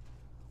him,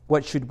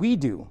 "What should we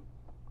do?"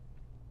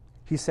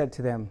 He said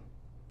to them,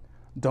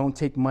 "Don't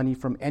take money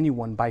from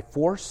anyone by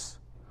force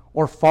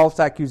or false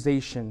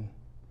accusation,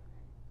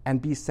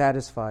 and be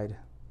satisfied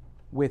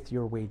with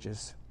your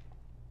wages."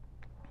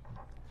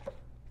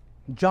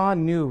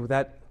 John knew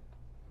that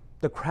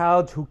the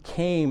crowds who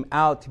came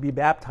out to be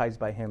baptized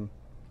by him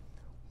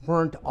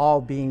weren't all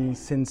being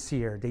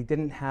sincere. They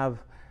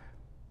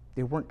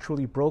weren't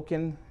truly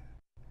broken.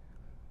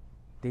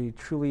 They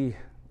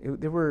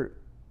were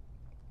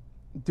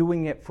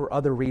doing it for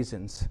other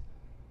reasons.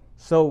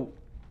 So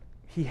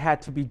he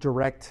had to be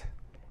direct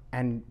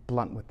and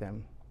blunt with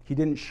them. He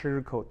didn't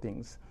sugarcoat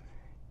things.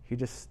 He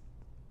just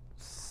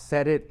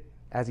said it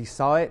as he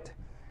saw it.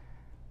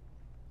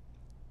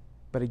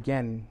 But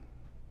again,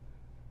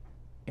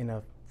 in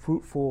a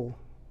fruitful,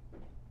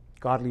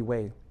 godly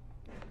way.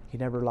 He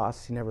never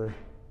lost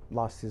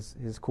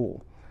his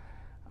cool.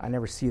 I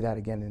never see that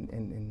again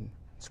in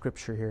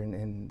Scripture here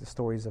in the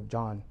stories of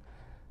John.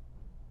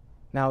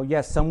 Now,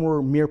 yes, some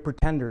were mere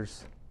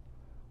pretenders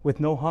with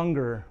no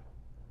hunger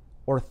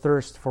or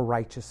thirst for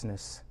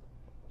righteousness.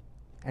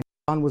 And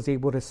John was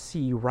able to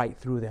see right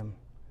through them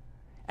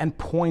and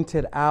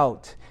pointed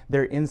out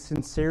their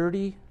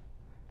insincerity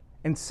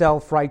and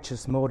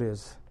self-righteous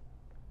motives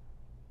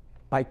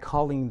by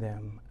calling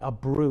them a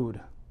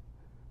brood.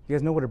 You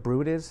guys know what a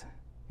brood is?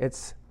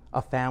 It's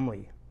a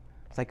family.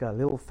 It's like a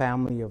little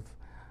family of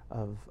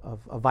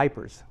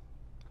vipers,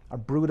 a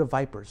brood of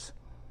vipers.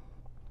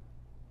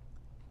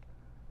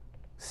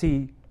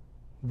 See,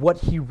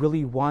 what they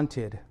really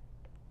wanted,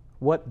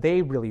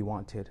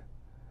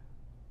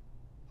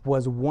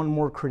 was one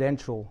more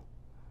credential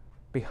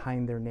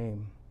behind their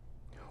name.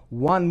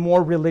 One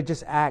more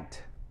religious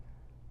act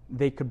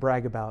they could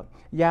brag about.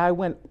 Yeah, I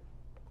went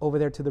over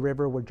there to the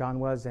river where John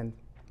was, and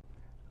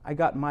I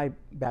got my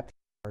baptism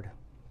card.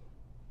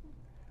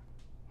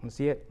 Want to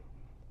see it?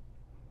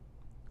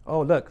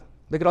 Oh, look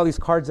at all these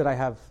cards that I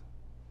have.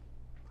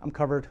 I'm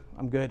covered.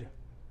 I'm good.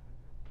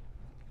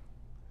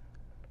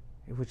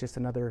 It was just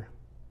another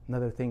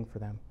thing for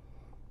them.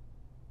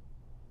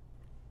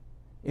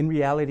 In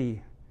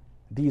reality,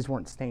 these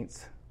weren't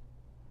saints,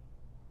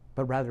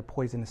 but rather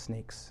poisonous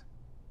snakes.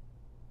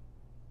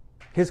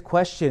 His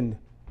question,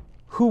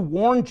 who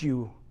warned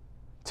you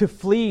to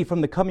flee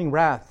from the coming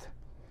wrath,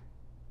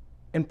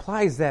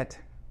 implies that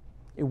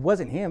it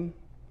wasn't him.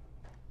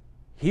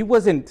 He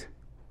wasn't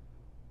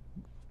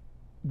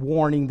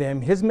warning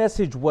them. His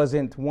message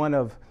wasn't one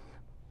of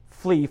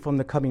flee from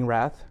the coming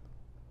wrath.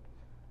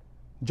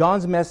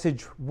 John's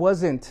message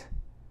wasn't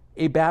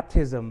a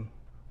baptism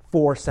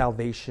for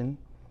salvation.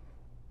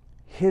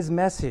 His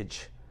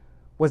message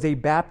was a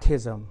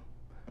baptism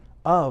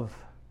of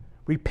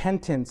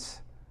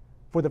repentance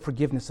for the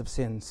forgiveness of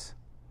sins.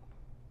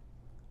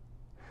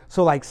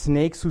 So like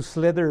snakes who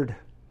slithered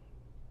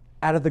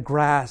out of the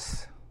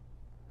grass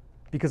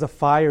because a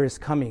fire is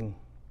coming,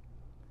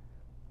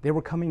 they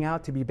were coming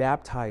out to be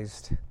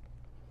baptized,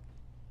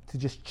 to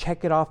just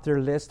check it off their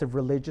list of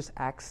religious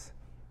acts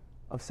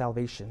of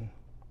salvation.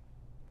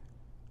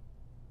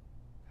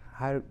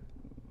 How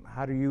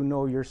do you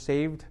know you're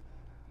saved?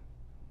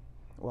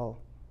 Well,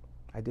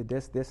 I did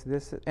this.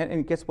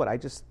 And guess what? I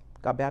just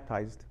got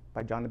baptized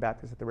by John the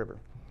Baptist at the river.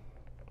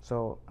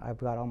 So I've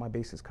got all my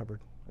bases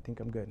covered. I think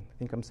I'm good. I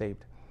think I'm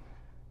saved.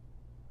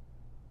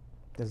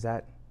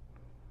 I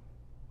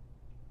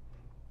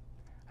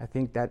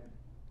think that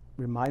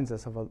reminds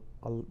us of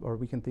or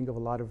we can think of a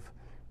lot of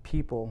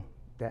people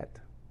that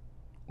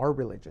are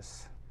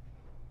religious,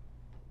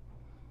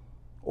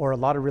 or a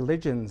lot of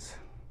religions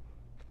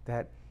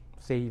that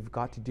say you've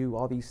got to do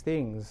all these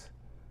things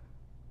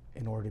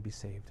in order to be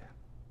saved.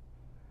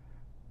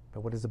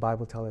 But what does the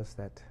Bible tell us?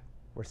 That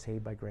we're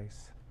saved by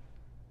grace,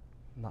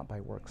 not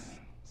by works,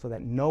 so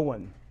that no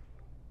one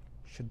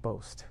should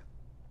boast.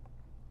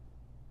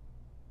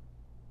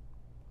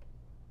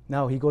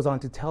 Now he goes on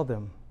to tell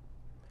them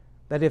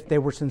that if they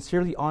were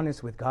sincerely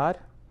honest with God,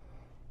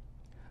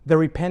 their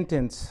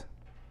repentance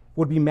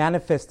would be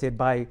manifested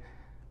by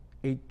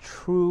a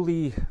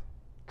truly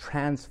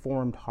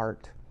transformed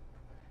heart.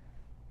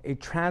 A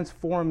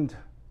transformed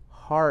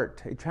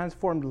heart, a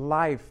transformed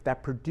life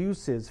that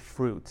produces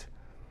fruit.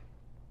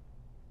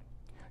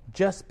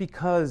 Just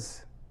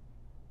because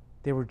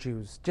they were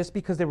Jews, just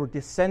because they were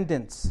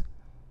descendants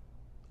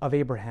of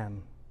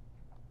Abraham,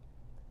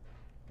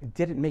 it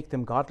didn't make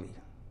them godly.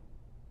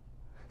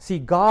 See,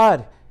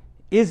 God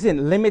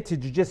isn't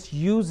limited to just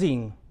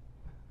using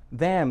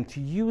them, to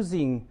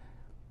using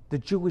the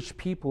Jewish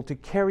people to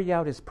carry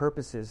out his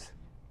purposes.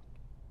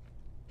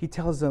 He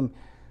tells them,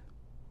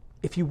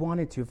 if he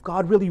wanted to, if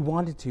God really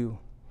wanted to,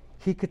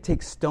 he could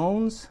take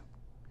stones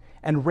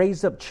and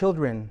raise up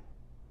children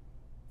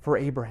for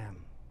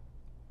Abraham.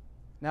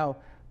 Now,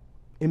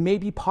 it may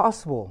be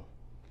possible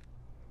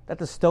that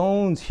the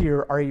stones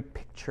here are a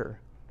picture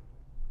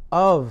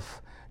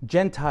of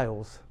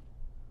Gentiles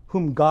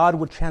whom God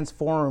would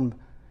transform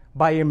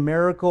by a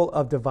miracle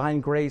of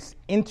divine grace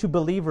into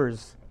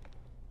believers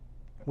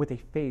with a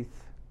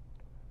faith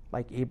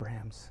like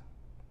Abraham's.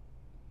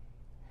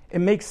 It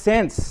makes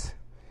sense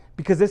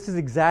because this is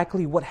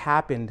exactly what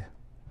happened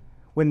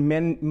when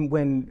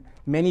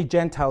many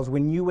Gentiles,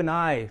 when you and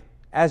I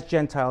as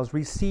Gentiles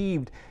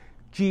received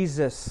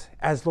Jesus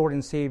as Lord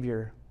and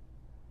Savior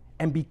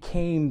and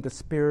became the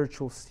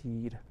spiritual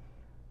seed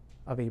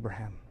of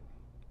Abraham.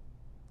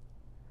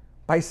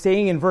 By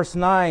saying in verse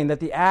 9 that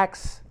the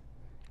axe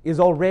is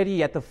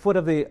already at the foot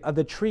of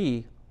the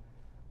tree,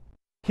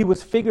 he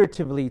was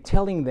figuratively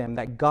telling them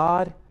that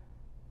God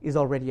is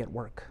already at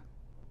work.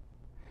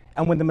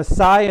 And when the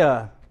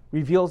Messiah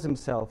reveals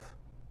himself,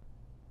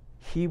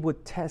 he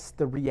would test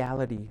the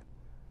reality,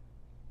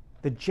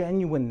 the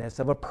genuineness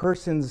of a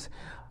person's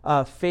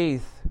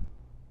faith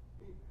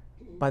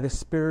by the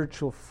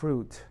spiritual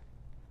fruit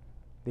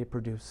they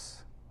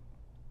produce.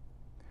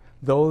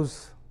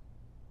 Those,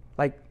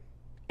 like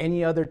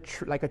any other,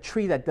 like a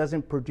tree that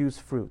doesn't produce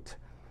fruit,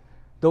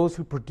 those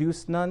who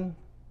produce none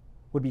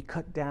would be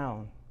cut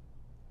down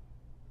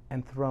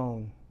and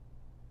thrown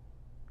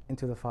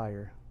into the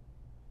fire.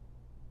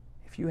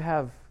 If you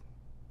have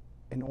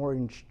an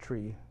orange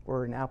tree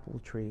or an apple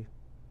tree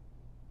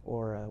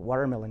or a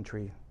watermelon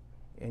tree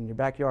in your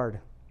backyard,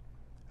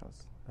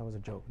 that was a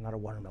joke, not a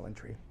watermelon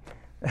tree.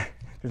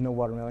 There's no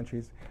watermelon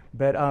trees.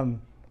 But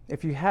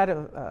if you had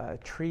a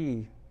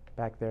tree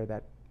back there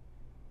that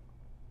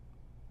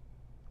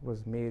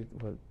was made,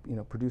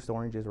 produced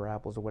oranges or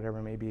apples or whatever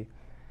it may be,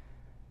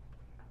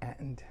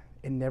 and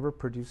it never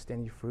produced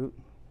any fruit,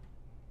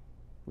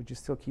 would you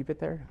still keep it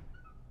there?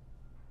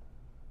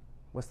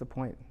 What's the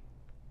point?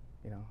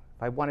 If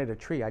I wanted a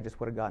tree, I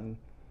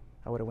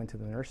would have went to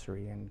the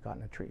nursery and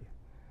gotten a tree.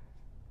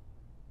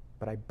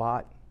 But I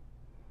bought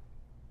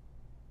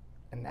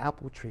an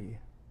apple tree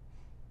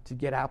to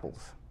get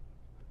apples.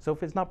 So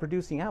if it's not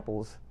producing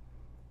apples,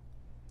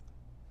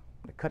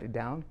 I cut it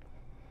down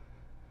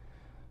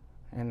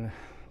and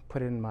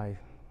put it in my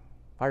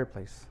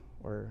fireplace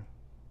or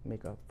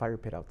make a fire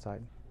pit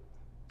outside.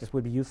 This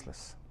would be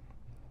useless.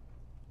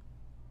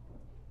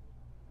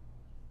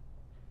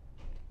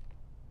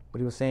 What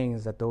he was saying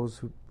is that those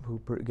who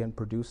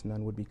produced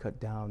none would be cut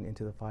down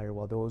into the fire,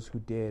 while those who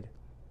did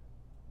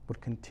would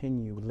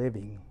continue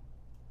living,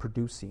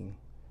 producing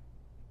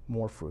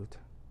more fruit.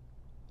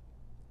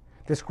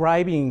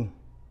 Describing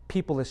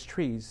people as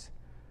trees,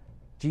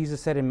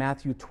 Jesus said in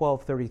Matthew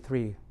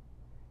 12:33,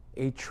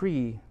 a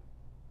tree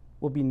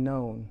will be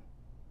known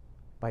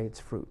by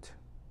its fruit.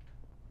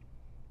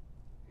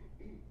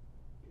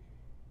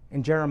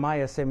 In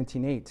Jeremiah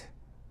 17:8,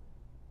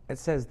 it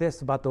says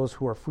this about those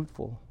who are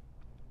fruitful.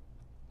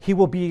 He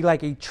will be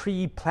like a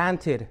tree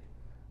planted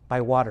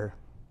by water.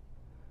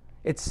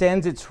 It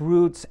sends its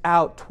roots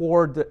out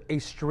toward a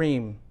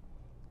stream.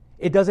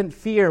 It doesn't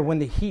fear when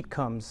the heat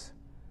comes,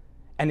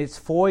 and its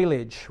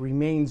foliage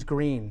remains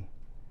green.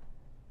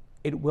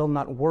 It will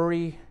not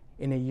worry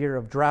in a year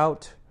of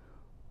drought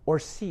or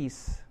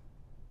cease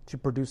to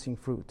producing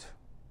fruit.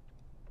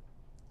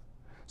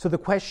 So the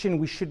question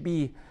we should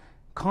be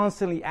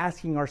constantly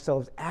asking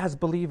ourselves as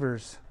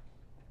believers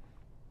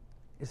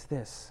is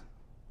this: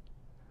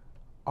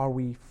 are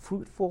we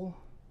fruitful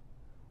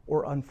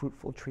or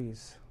unfruitful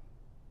trees?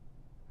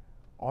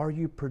 Are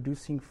you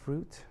producing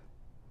fruit,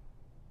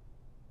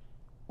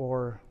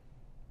 or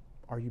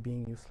are you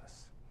being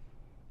useless?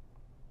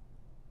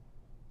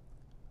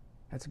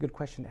 That's a good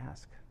question to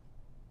ask.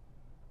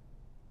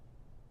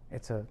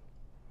 It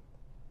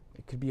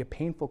could be a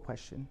painful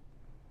question.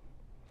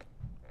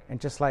 And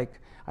just like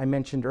I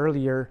mentioned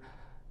earlier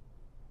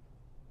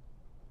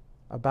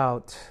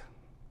about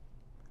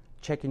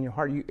checking your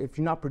heart, if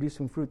you're not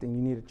producing fruit, then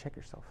you need to check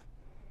yourself.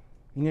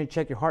 You need to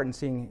check your heart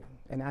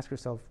and ask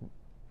yourself,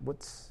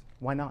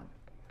 why not?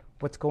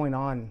 What's going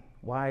on?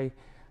 Why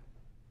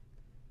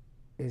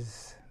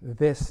is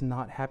this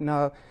not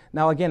happening?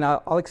 Now again,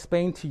 I'll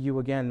explain to you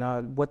again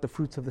what the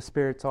fruits of the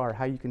spirits are,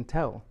 how you can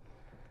tell.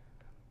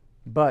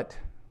 But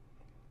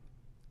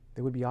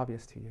they would be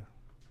obvious to you.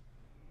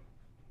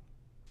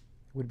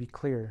 It would be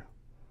clear.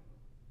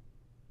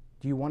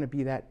 Do you want to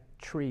be that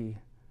tree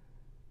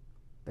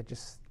that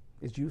just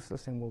is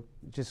useless and will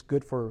just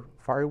good for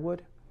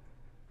firewood?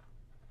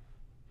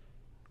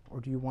 Or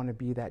do you want to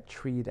be that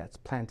tree that's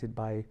planted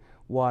by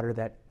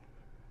water,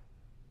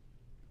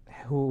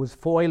 whose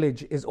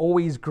foliage is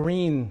always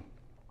green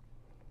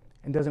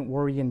and doesn't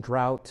worry in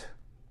drought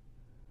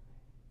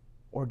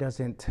or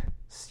doesn't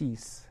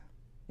cease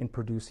in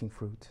producing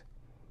fruit?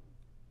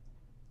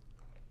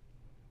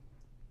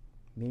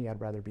 Me,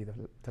 I'd rather be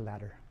the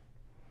latter.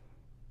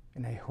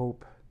 And I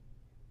hope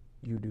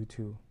you do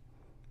too.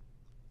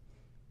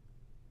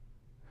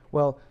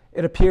 Well,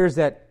 it appears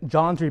that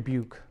John's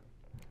rebuke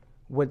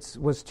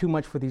was too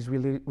much for these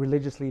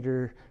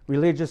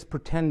religious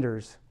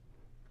pretenders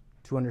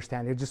to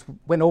understand. It just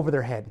went over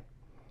their head.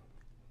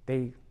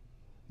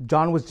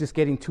 John was just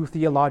getting too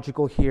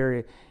theological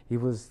here. He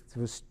was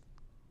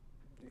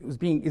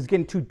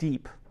getting too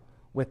deep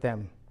with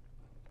them.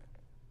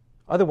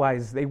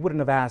 Otherwise, they wouldn't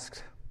have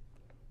asked.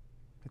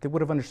 If they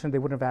would have understood, they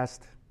wouldn't have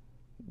asked,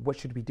 "What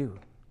should we do?"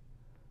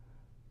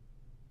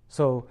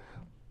 So,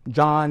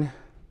 John,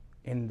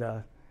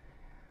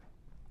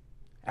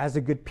 as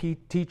a good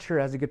teacher,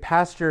 as a good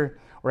pastor,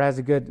 or as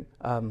a good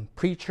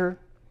preacher,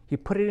 he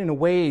put it in a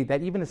way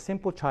that even a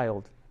simple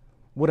child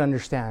would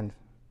understand.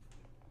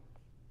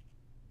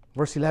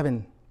 Verse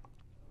 11.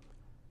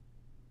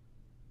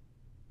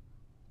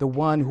 The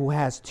one who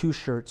has 2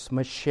 shirts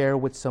must share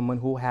with someone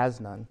who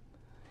has none,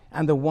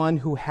 and the one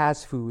who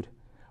has food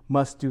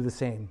must do the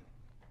same.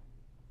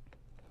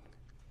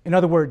 In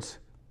other words,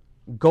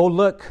 go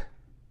look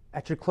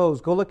at your clothes.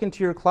 Go look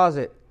into your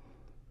closet.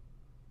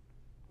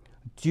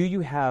 Do you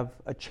have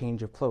a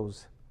change of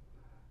clothes?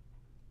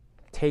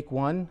 Take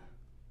one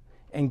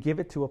and give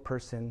it to a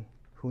person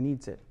who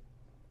needs it.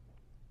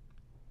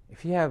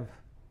 If you have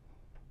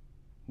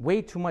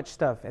way too much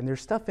stuff, and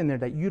there's stuff in there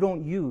that you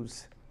don't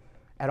use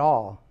at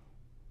all,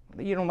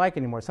 that you don't like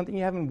anymore, something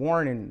you haven't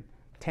worn in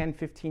 10,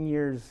 15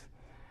 years,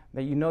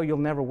 that you know you'll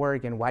never wear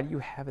again, why do you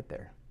have it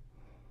there?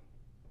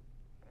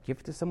 Give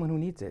it to someone who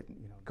needs it.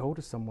 Go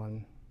to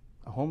someone,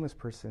 a homeless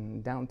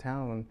person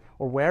downtown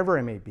or wherever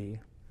it may be,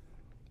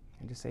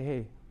 and just say,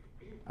 "Hey,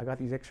 I got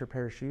these extra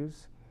pair of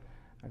shoes.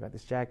 I got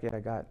this jacket.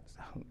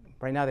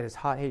 Right now that it's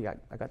hot, hey,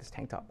 I got this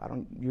tank top. I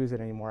don't use it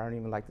anymore. I don't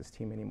even like this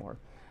team anymore."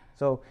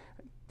 So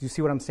do you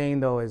see what I'm saying,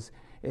 though, is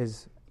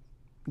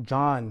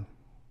John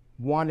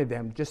wanted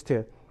them just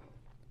to,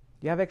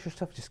 you have extra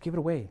stuff, just give it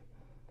away.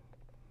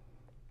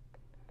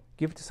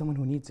 Give it to someone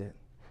who needs it.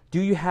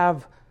 Do you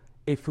have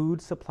a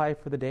food supply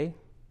for the day?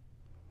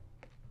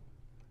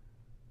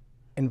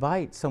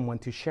 Invite someone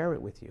to share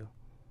it with you.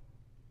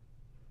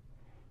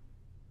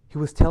 He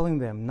was telling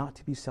them not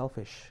to be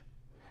selfish,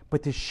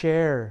 but to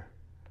share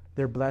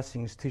their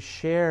blessings, to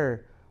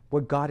share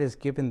what God has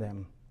given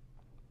them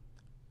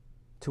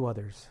to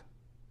others,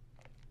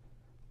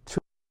 to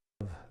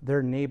love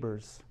their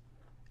neighbors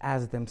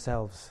as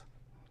themselves.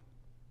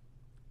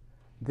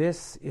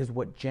 This is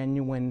what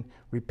genuine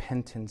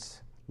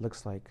repentance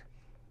looks like.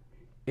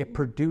 it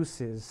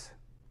produces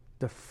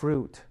the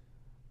fruit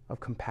of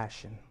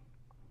compassion.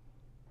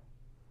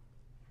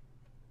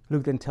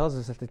 Luke then tells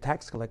us that the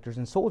tax collectors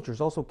and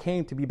soldiers also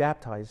came to be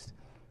baptized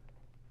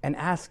and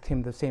asked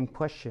him the same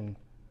question,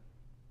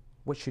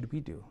 what should we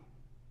do?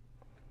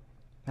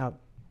 Now,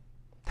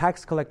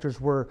 tax collectors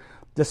were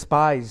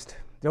despised.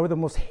 They were the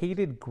most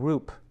hated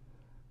group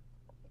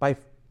by,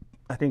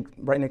 I think,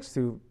 right next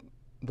to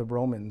the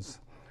Romans,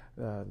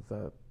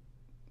 the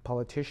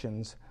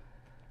politicians.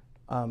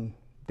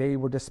 They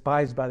were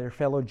despised by their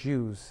fellow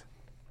Jews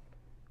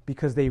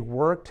because they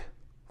worked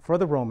for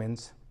the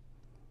Romans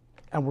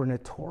and were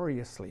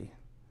notoriously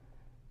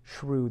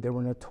shrewd. They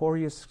were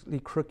notoriously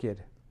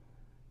crooked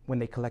when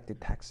they collected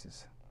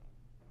taxes.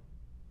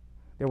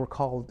 They were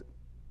called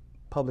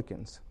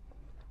publicans.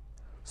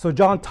 So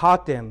John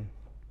taught them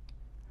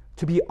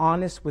to be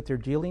honest with their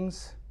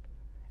dealings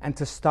and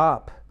to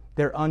stop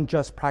their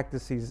unjust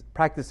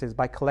practices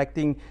by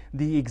collecting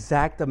the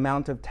exact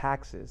amount of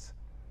taxes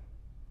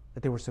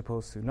that they were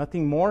supposed to.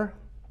 Nothing more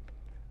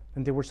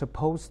than they were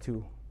supposed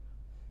to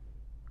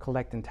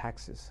collect in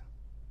taxes.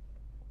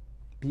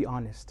 Be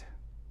honest.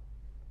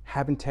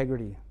 Have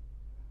integrity.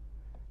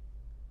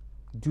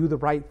 Do the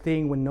right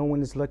thing when no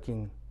one is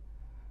looking.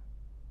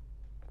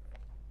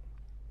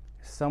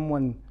 If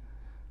someone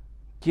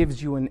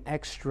gives you an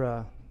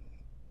extra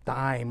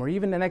dime or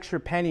even an extra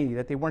penny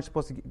that they weren't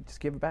supposed to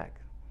just give it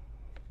back.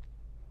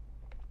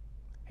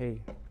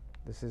 Hey,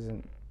 this is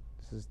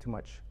too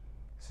much.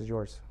 This is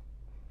yours.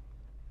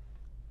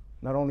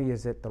 Not only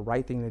is it the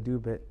right thing to do,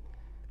 but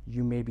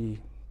you may be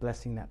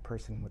blessing that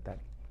person with that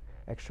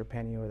extra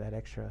penny or that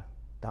extra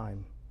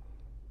dime.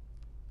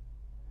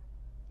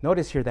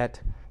 Notice here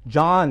that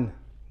John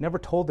never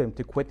told them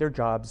to quit their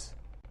jobs,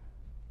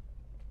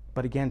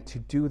 but again, to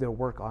do their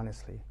work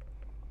honestly.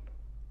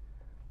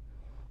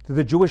 To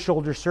the Jewish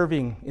soldiers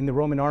serving in the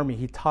Roman army,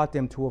 he taught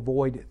them to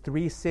avoid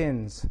 3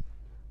 sins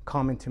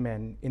common to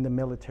men in the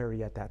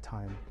military at that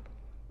time: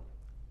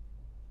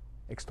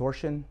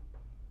 extortion,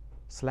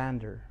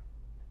 slander,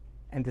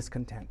 and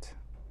discontent.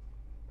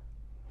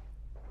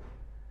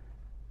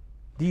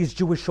 These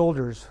Jewish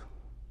soldiers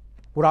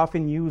would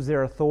often use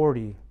their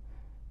authority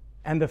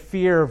and the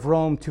fear of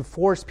Rome to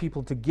force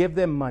people to give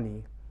them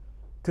money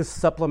to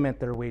supplement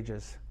their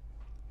wages.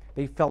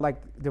 They felt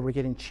like they were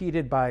getting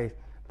cheated by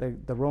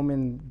the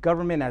Roman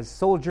government as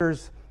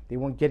soldiers. They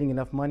weren't getting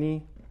enough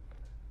money.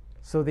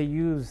 So they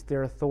used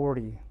their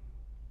authority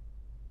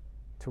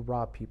to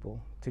rob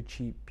people, to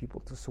cheat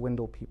people, to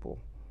swindle people,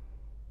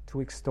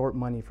 to extort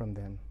money from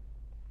them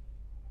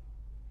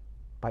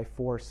by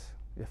force,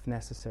 if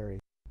necessary,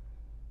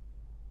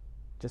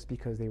 just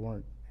because they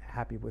weren't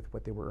happy with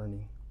what they were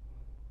earning.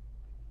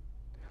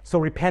 So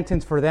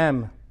repentance for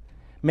them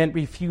meant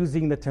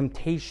refusing the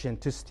temptation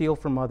to steal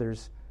from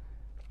others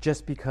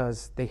just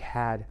because they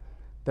had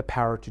the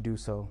power to do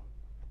so.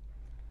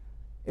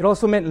 It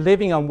also meant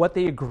living on what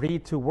they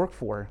agreed to work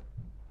for,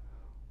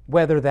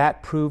 whether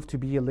that proved to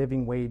be a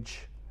living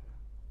wage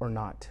or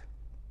not.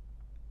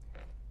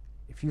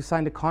 If you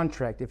signed a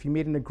contract, if you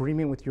made an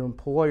agreement with your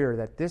employer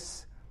that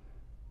this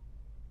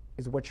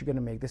is what you're going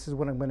to make, this is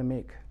what I'm going to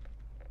make,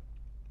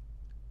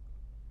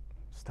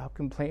 stop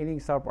complaining,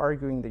 stop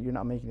arguing that you're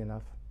not making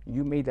enough.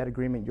 You made that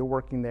agreement, you're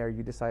working there,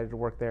 you decided to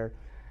work there.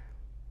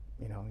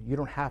 You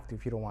don't have to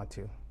if you don't want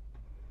to.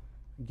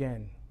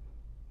 Again,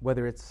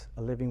 whether it's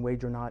a living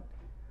wage or not,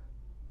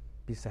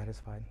 be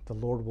satisfied. The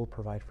Lord will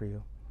provide for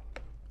you.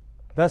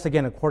 Thus,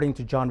 again, according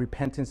to John,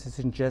 repentance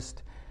isn't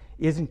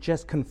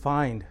just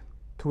confined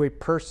to a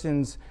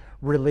person's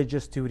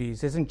religious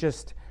duties, isn't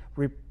just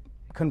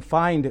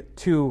confined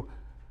to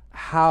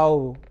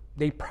how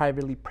they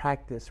privately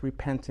practice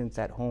repentance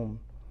at home.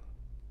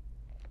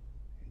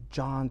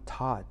 John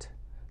taught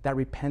that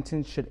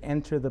repentance should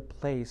enter the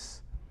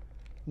place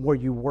where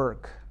you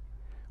work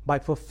by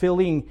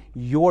fulfilling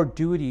your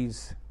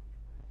duties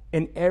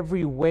in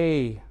every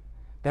way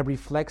that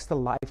reflects the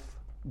life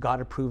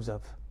God approves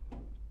of.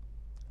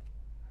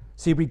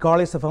 See,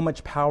 regardless of how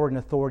much power and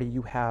authority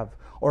you have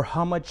or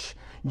how much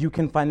you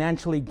can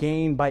financially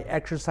gain by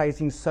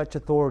exercising such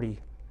authority,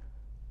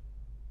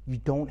 you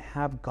don't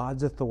have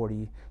God's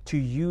authority to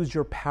use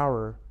your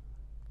power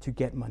to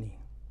get money.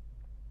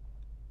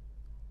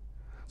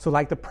 So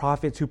like the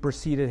prophets who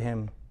preceded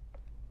him,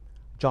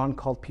 John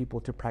called people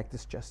to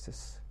practice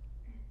justice,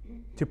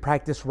 to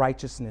practice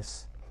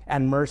righteousness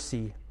and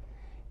mercy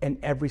in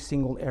every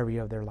single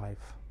area of their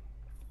life.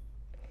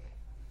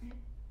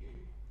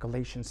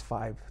 Galatians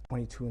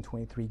 5:22 and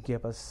 23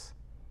 give us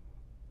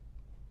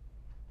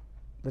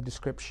the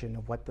description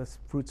of what the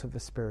fruits of the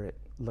Spirit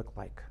look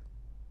like.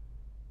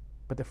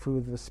 But the fruit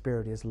of the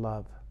Spirit is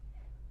love,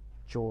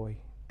 joy,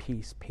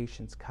 peace,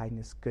 patience,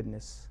 kindness,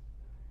 goodness,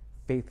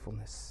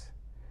 faithfulness,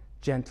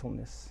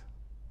 gentleness,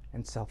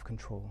 and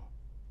self-control.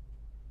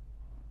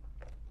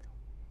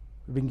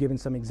 We've been given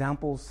some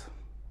examples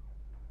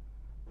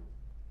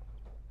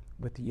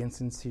with the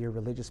insincere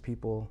religious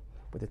people,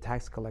 with the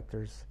tax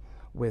collectors,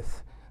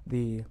 with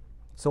the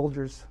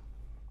soldiers.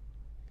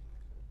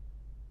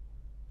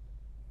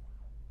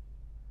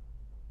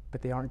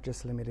 But they aren't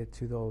just limited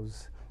to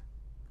those.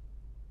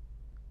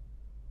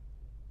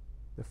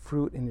 The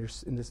fruit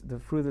the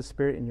fruit of the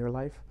Spirit in your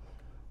life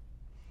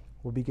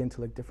will begin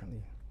to look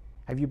differently.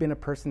 Have you been a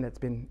person that's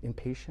been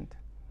impatient?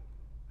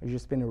 Have you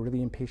just been a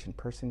really impatient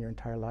person your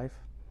entire life?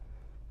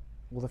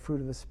 Well, the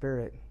fruit of the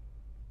Spirit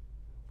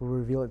will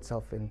reveal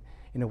itself in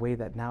a way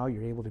that now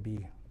you're able to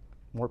be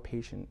more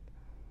patient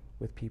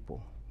with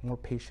people, more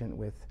patient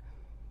with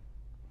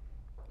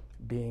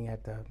being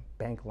at the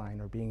bank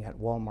line or being at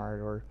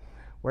Walmart or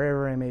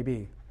wherever it may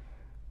be,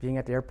 being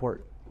at the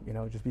airport,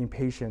 just being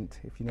patient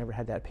if you never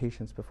had that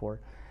patience before.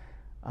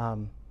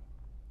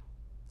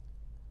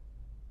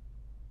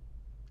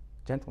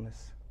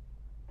 Gentleness.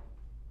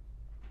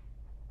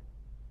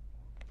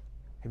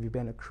 Have you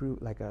been a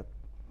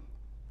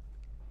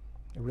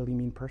really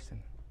mean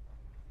person?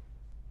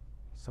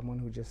 Someone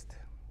who just,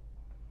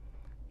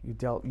 you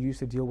used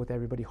to deal with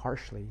everybody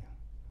harshly.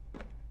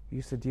 You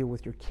used to deal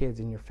with your kids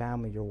and your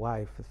family, your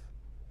wife,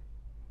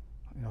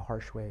 in a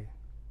harsh way.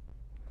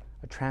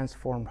 A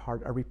transformed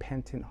heart, a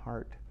repentant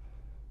heart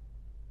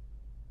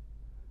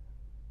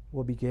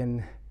will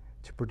begin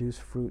to produce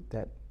fruit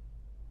that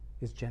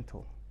is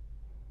gentle.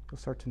 You'll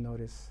start to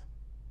notice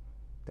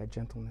that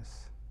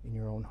gentleness in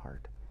your own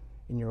heart,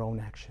 in your own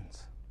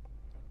actions.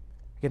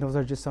 Again, those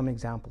are just some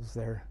examples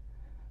there.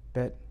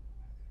 But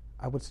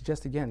I would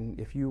suggest again,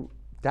 if you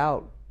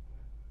doubt,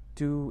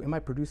 am I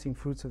producing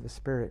fruits of the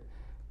Spirit?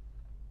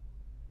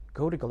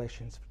 Go to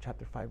Galatians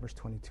chapter 5, verses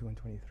 22 and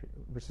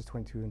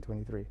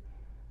 23.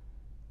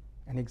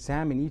 And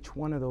examine each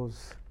one of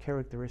those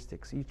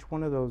characteristics, each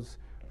one of those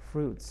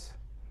fruits.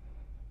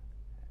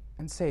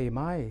 And say,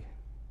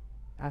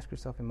 ask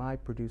yourself, am I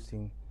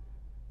producing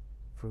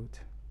fruit?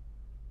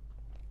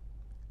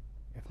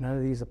 If none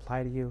of these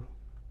apply to you,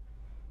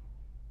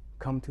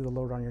 come to the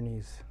Lord on your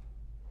knees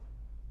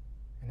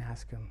and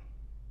ask Him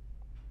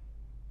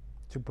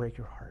to break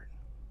your heart.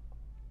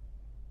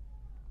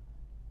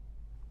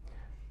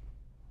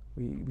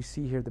 We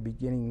see here the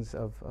beginnings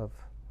of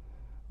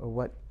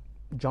what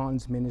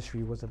John's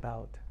ministry was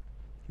about.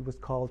 He was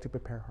called to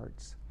prepare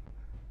hearts.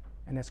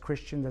 And as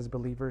Christians, as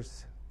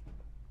believers,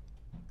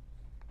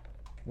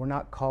 we're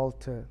not called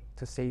to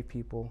save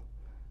people.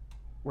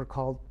 We're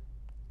called,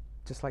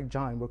 just like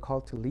John, we're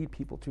called to lead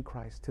people to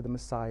Christ, to the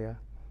Messiah.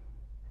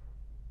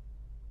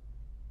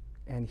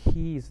 And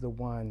He's the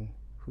one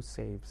who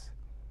saves.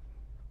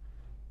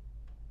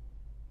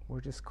 We're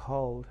just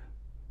called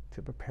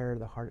to prepare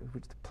the heart,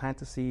 to plant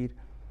the seed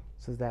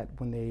so that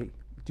when they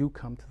do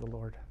come to the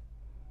Lord,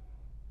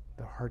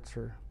 their hearts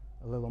are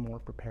a little more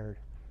prepared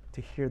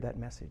to hear that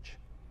message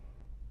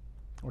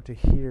or to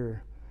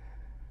hear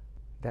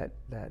that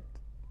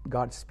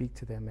God speak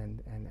to them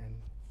and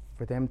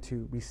for them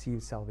to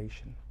receive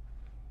salvation.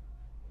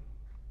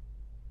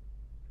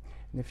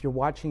 And if you're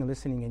watching and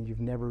listening and you've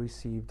never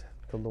received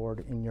the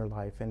Lord in your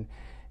life and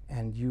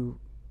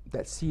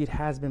that seed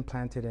has been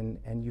planted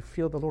and you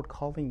feel the Lord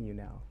calling you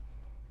now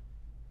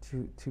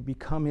to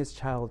become His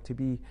child,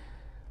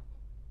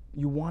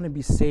 you want to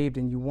be saved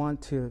and you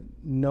want to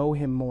know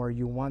Him more,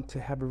 you want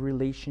to have a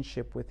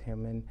relationship with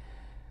Him,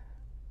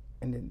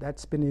 and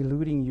that's been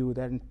eluding you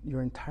that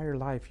your entire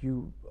life.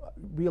 You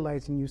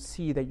realize and you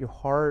see that your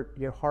heart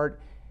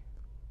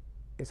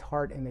is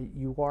hard and that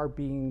you are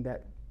being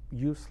that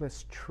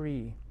useless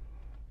tree.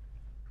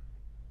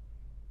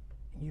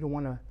 You don't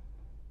want to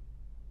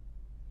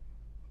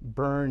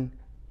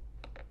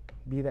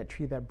be that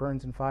tree that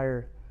burns in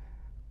fire.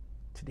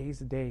 Today's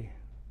the day.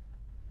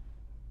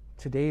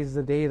 Today is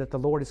the day that the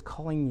Lord is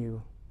calling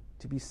you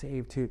to be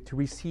saved, to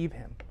receive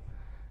Him.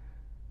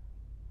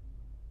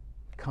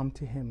 Come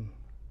to Him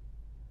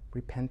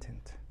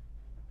repentant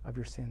of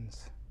your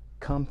sins.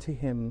 Come to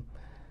Him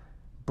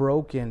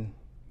broken,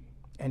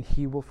 and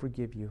He will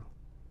forgive you.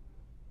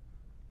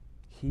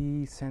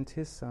 He sent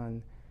His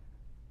Son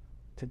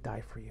to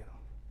die for you.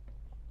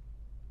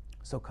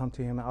 So come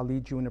to Him. I'll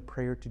lead you in a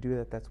prayer to do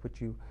that. That's what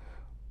you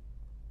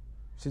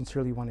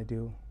sincerely want to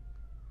do.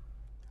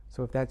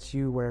 So if that's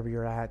you, wherever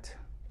you're at,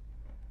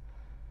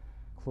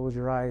 close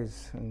your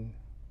eyes and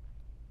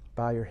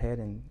bow your head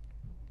and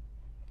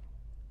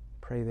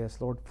pray this.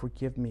 Lord,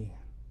 forgive me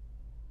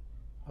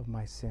of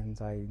my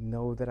sins. I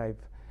know that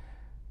I've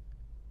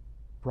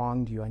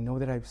wronged you. I know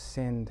that I've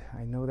sinned.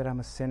 I know that I'm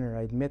a sinner.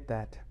 I admit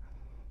that.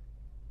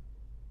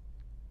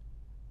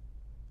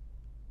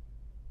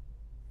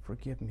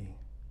 Forgive me.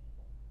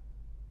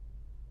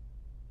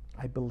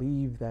 I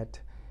believe that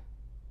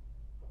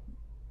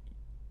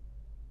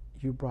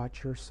you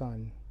brought your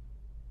Son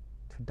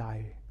to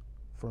die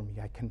for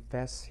me. I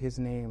confess His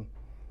name.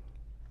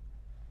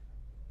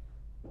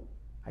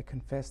 I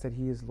confess that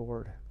He is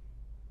Lord.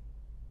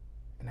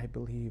 And I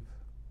believe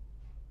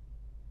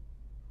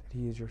that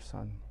He is your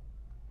Son.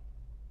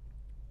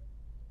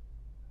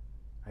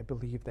 I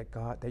believe that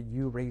that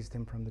you raised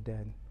Him from the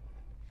dead.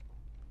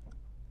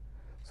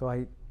 So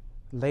I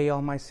lay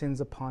all my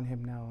sins upon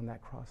Him now on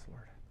that cross,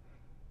 Lord.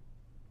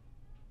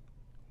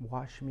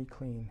 Wash me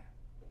clean.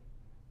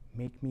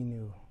 Make me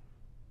new.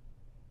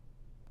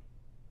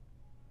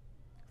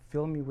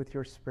 Fill me with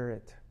your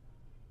Spirit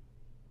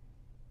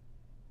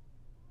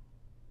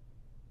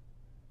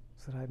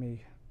so that I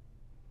may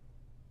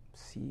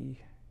see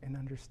and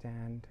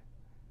understand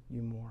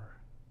you more.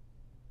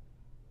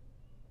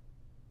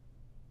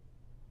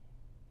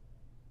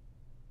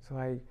 So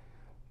I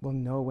will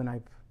know when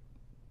I've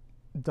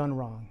done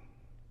wrong,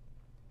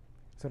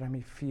 so that I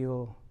may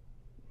feel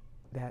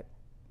that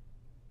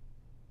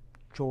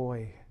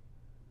joy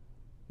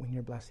when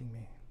you're blessing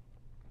me.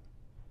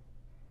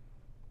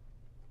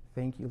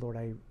 Thank you, Lord.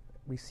 I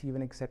receive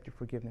and accept your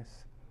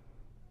forgiveness.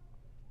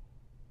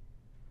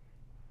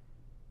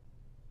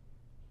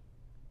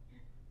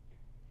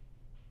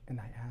 And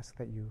I ask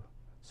that you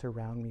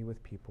surround me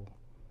with people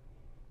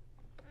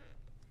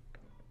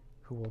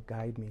who will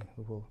guide me,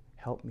 who will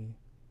help me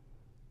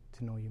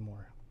to know you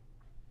more.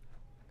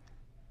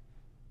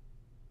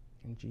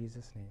 In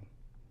Jesus' name,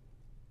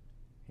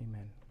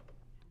 amen.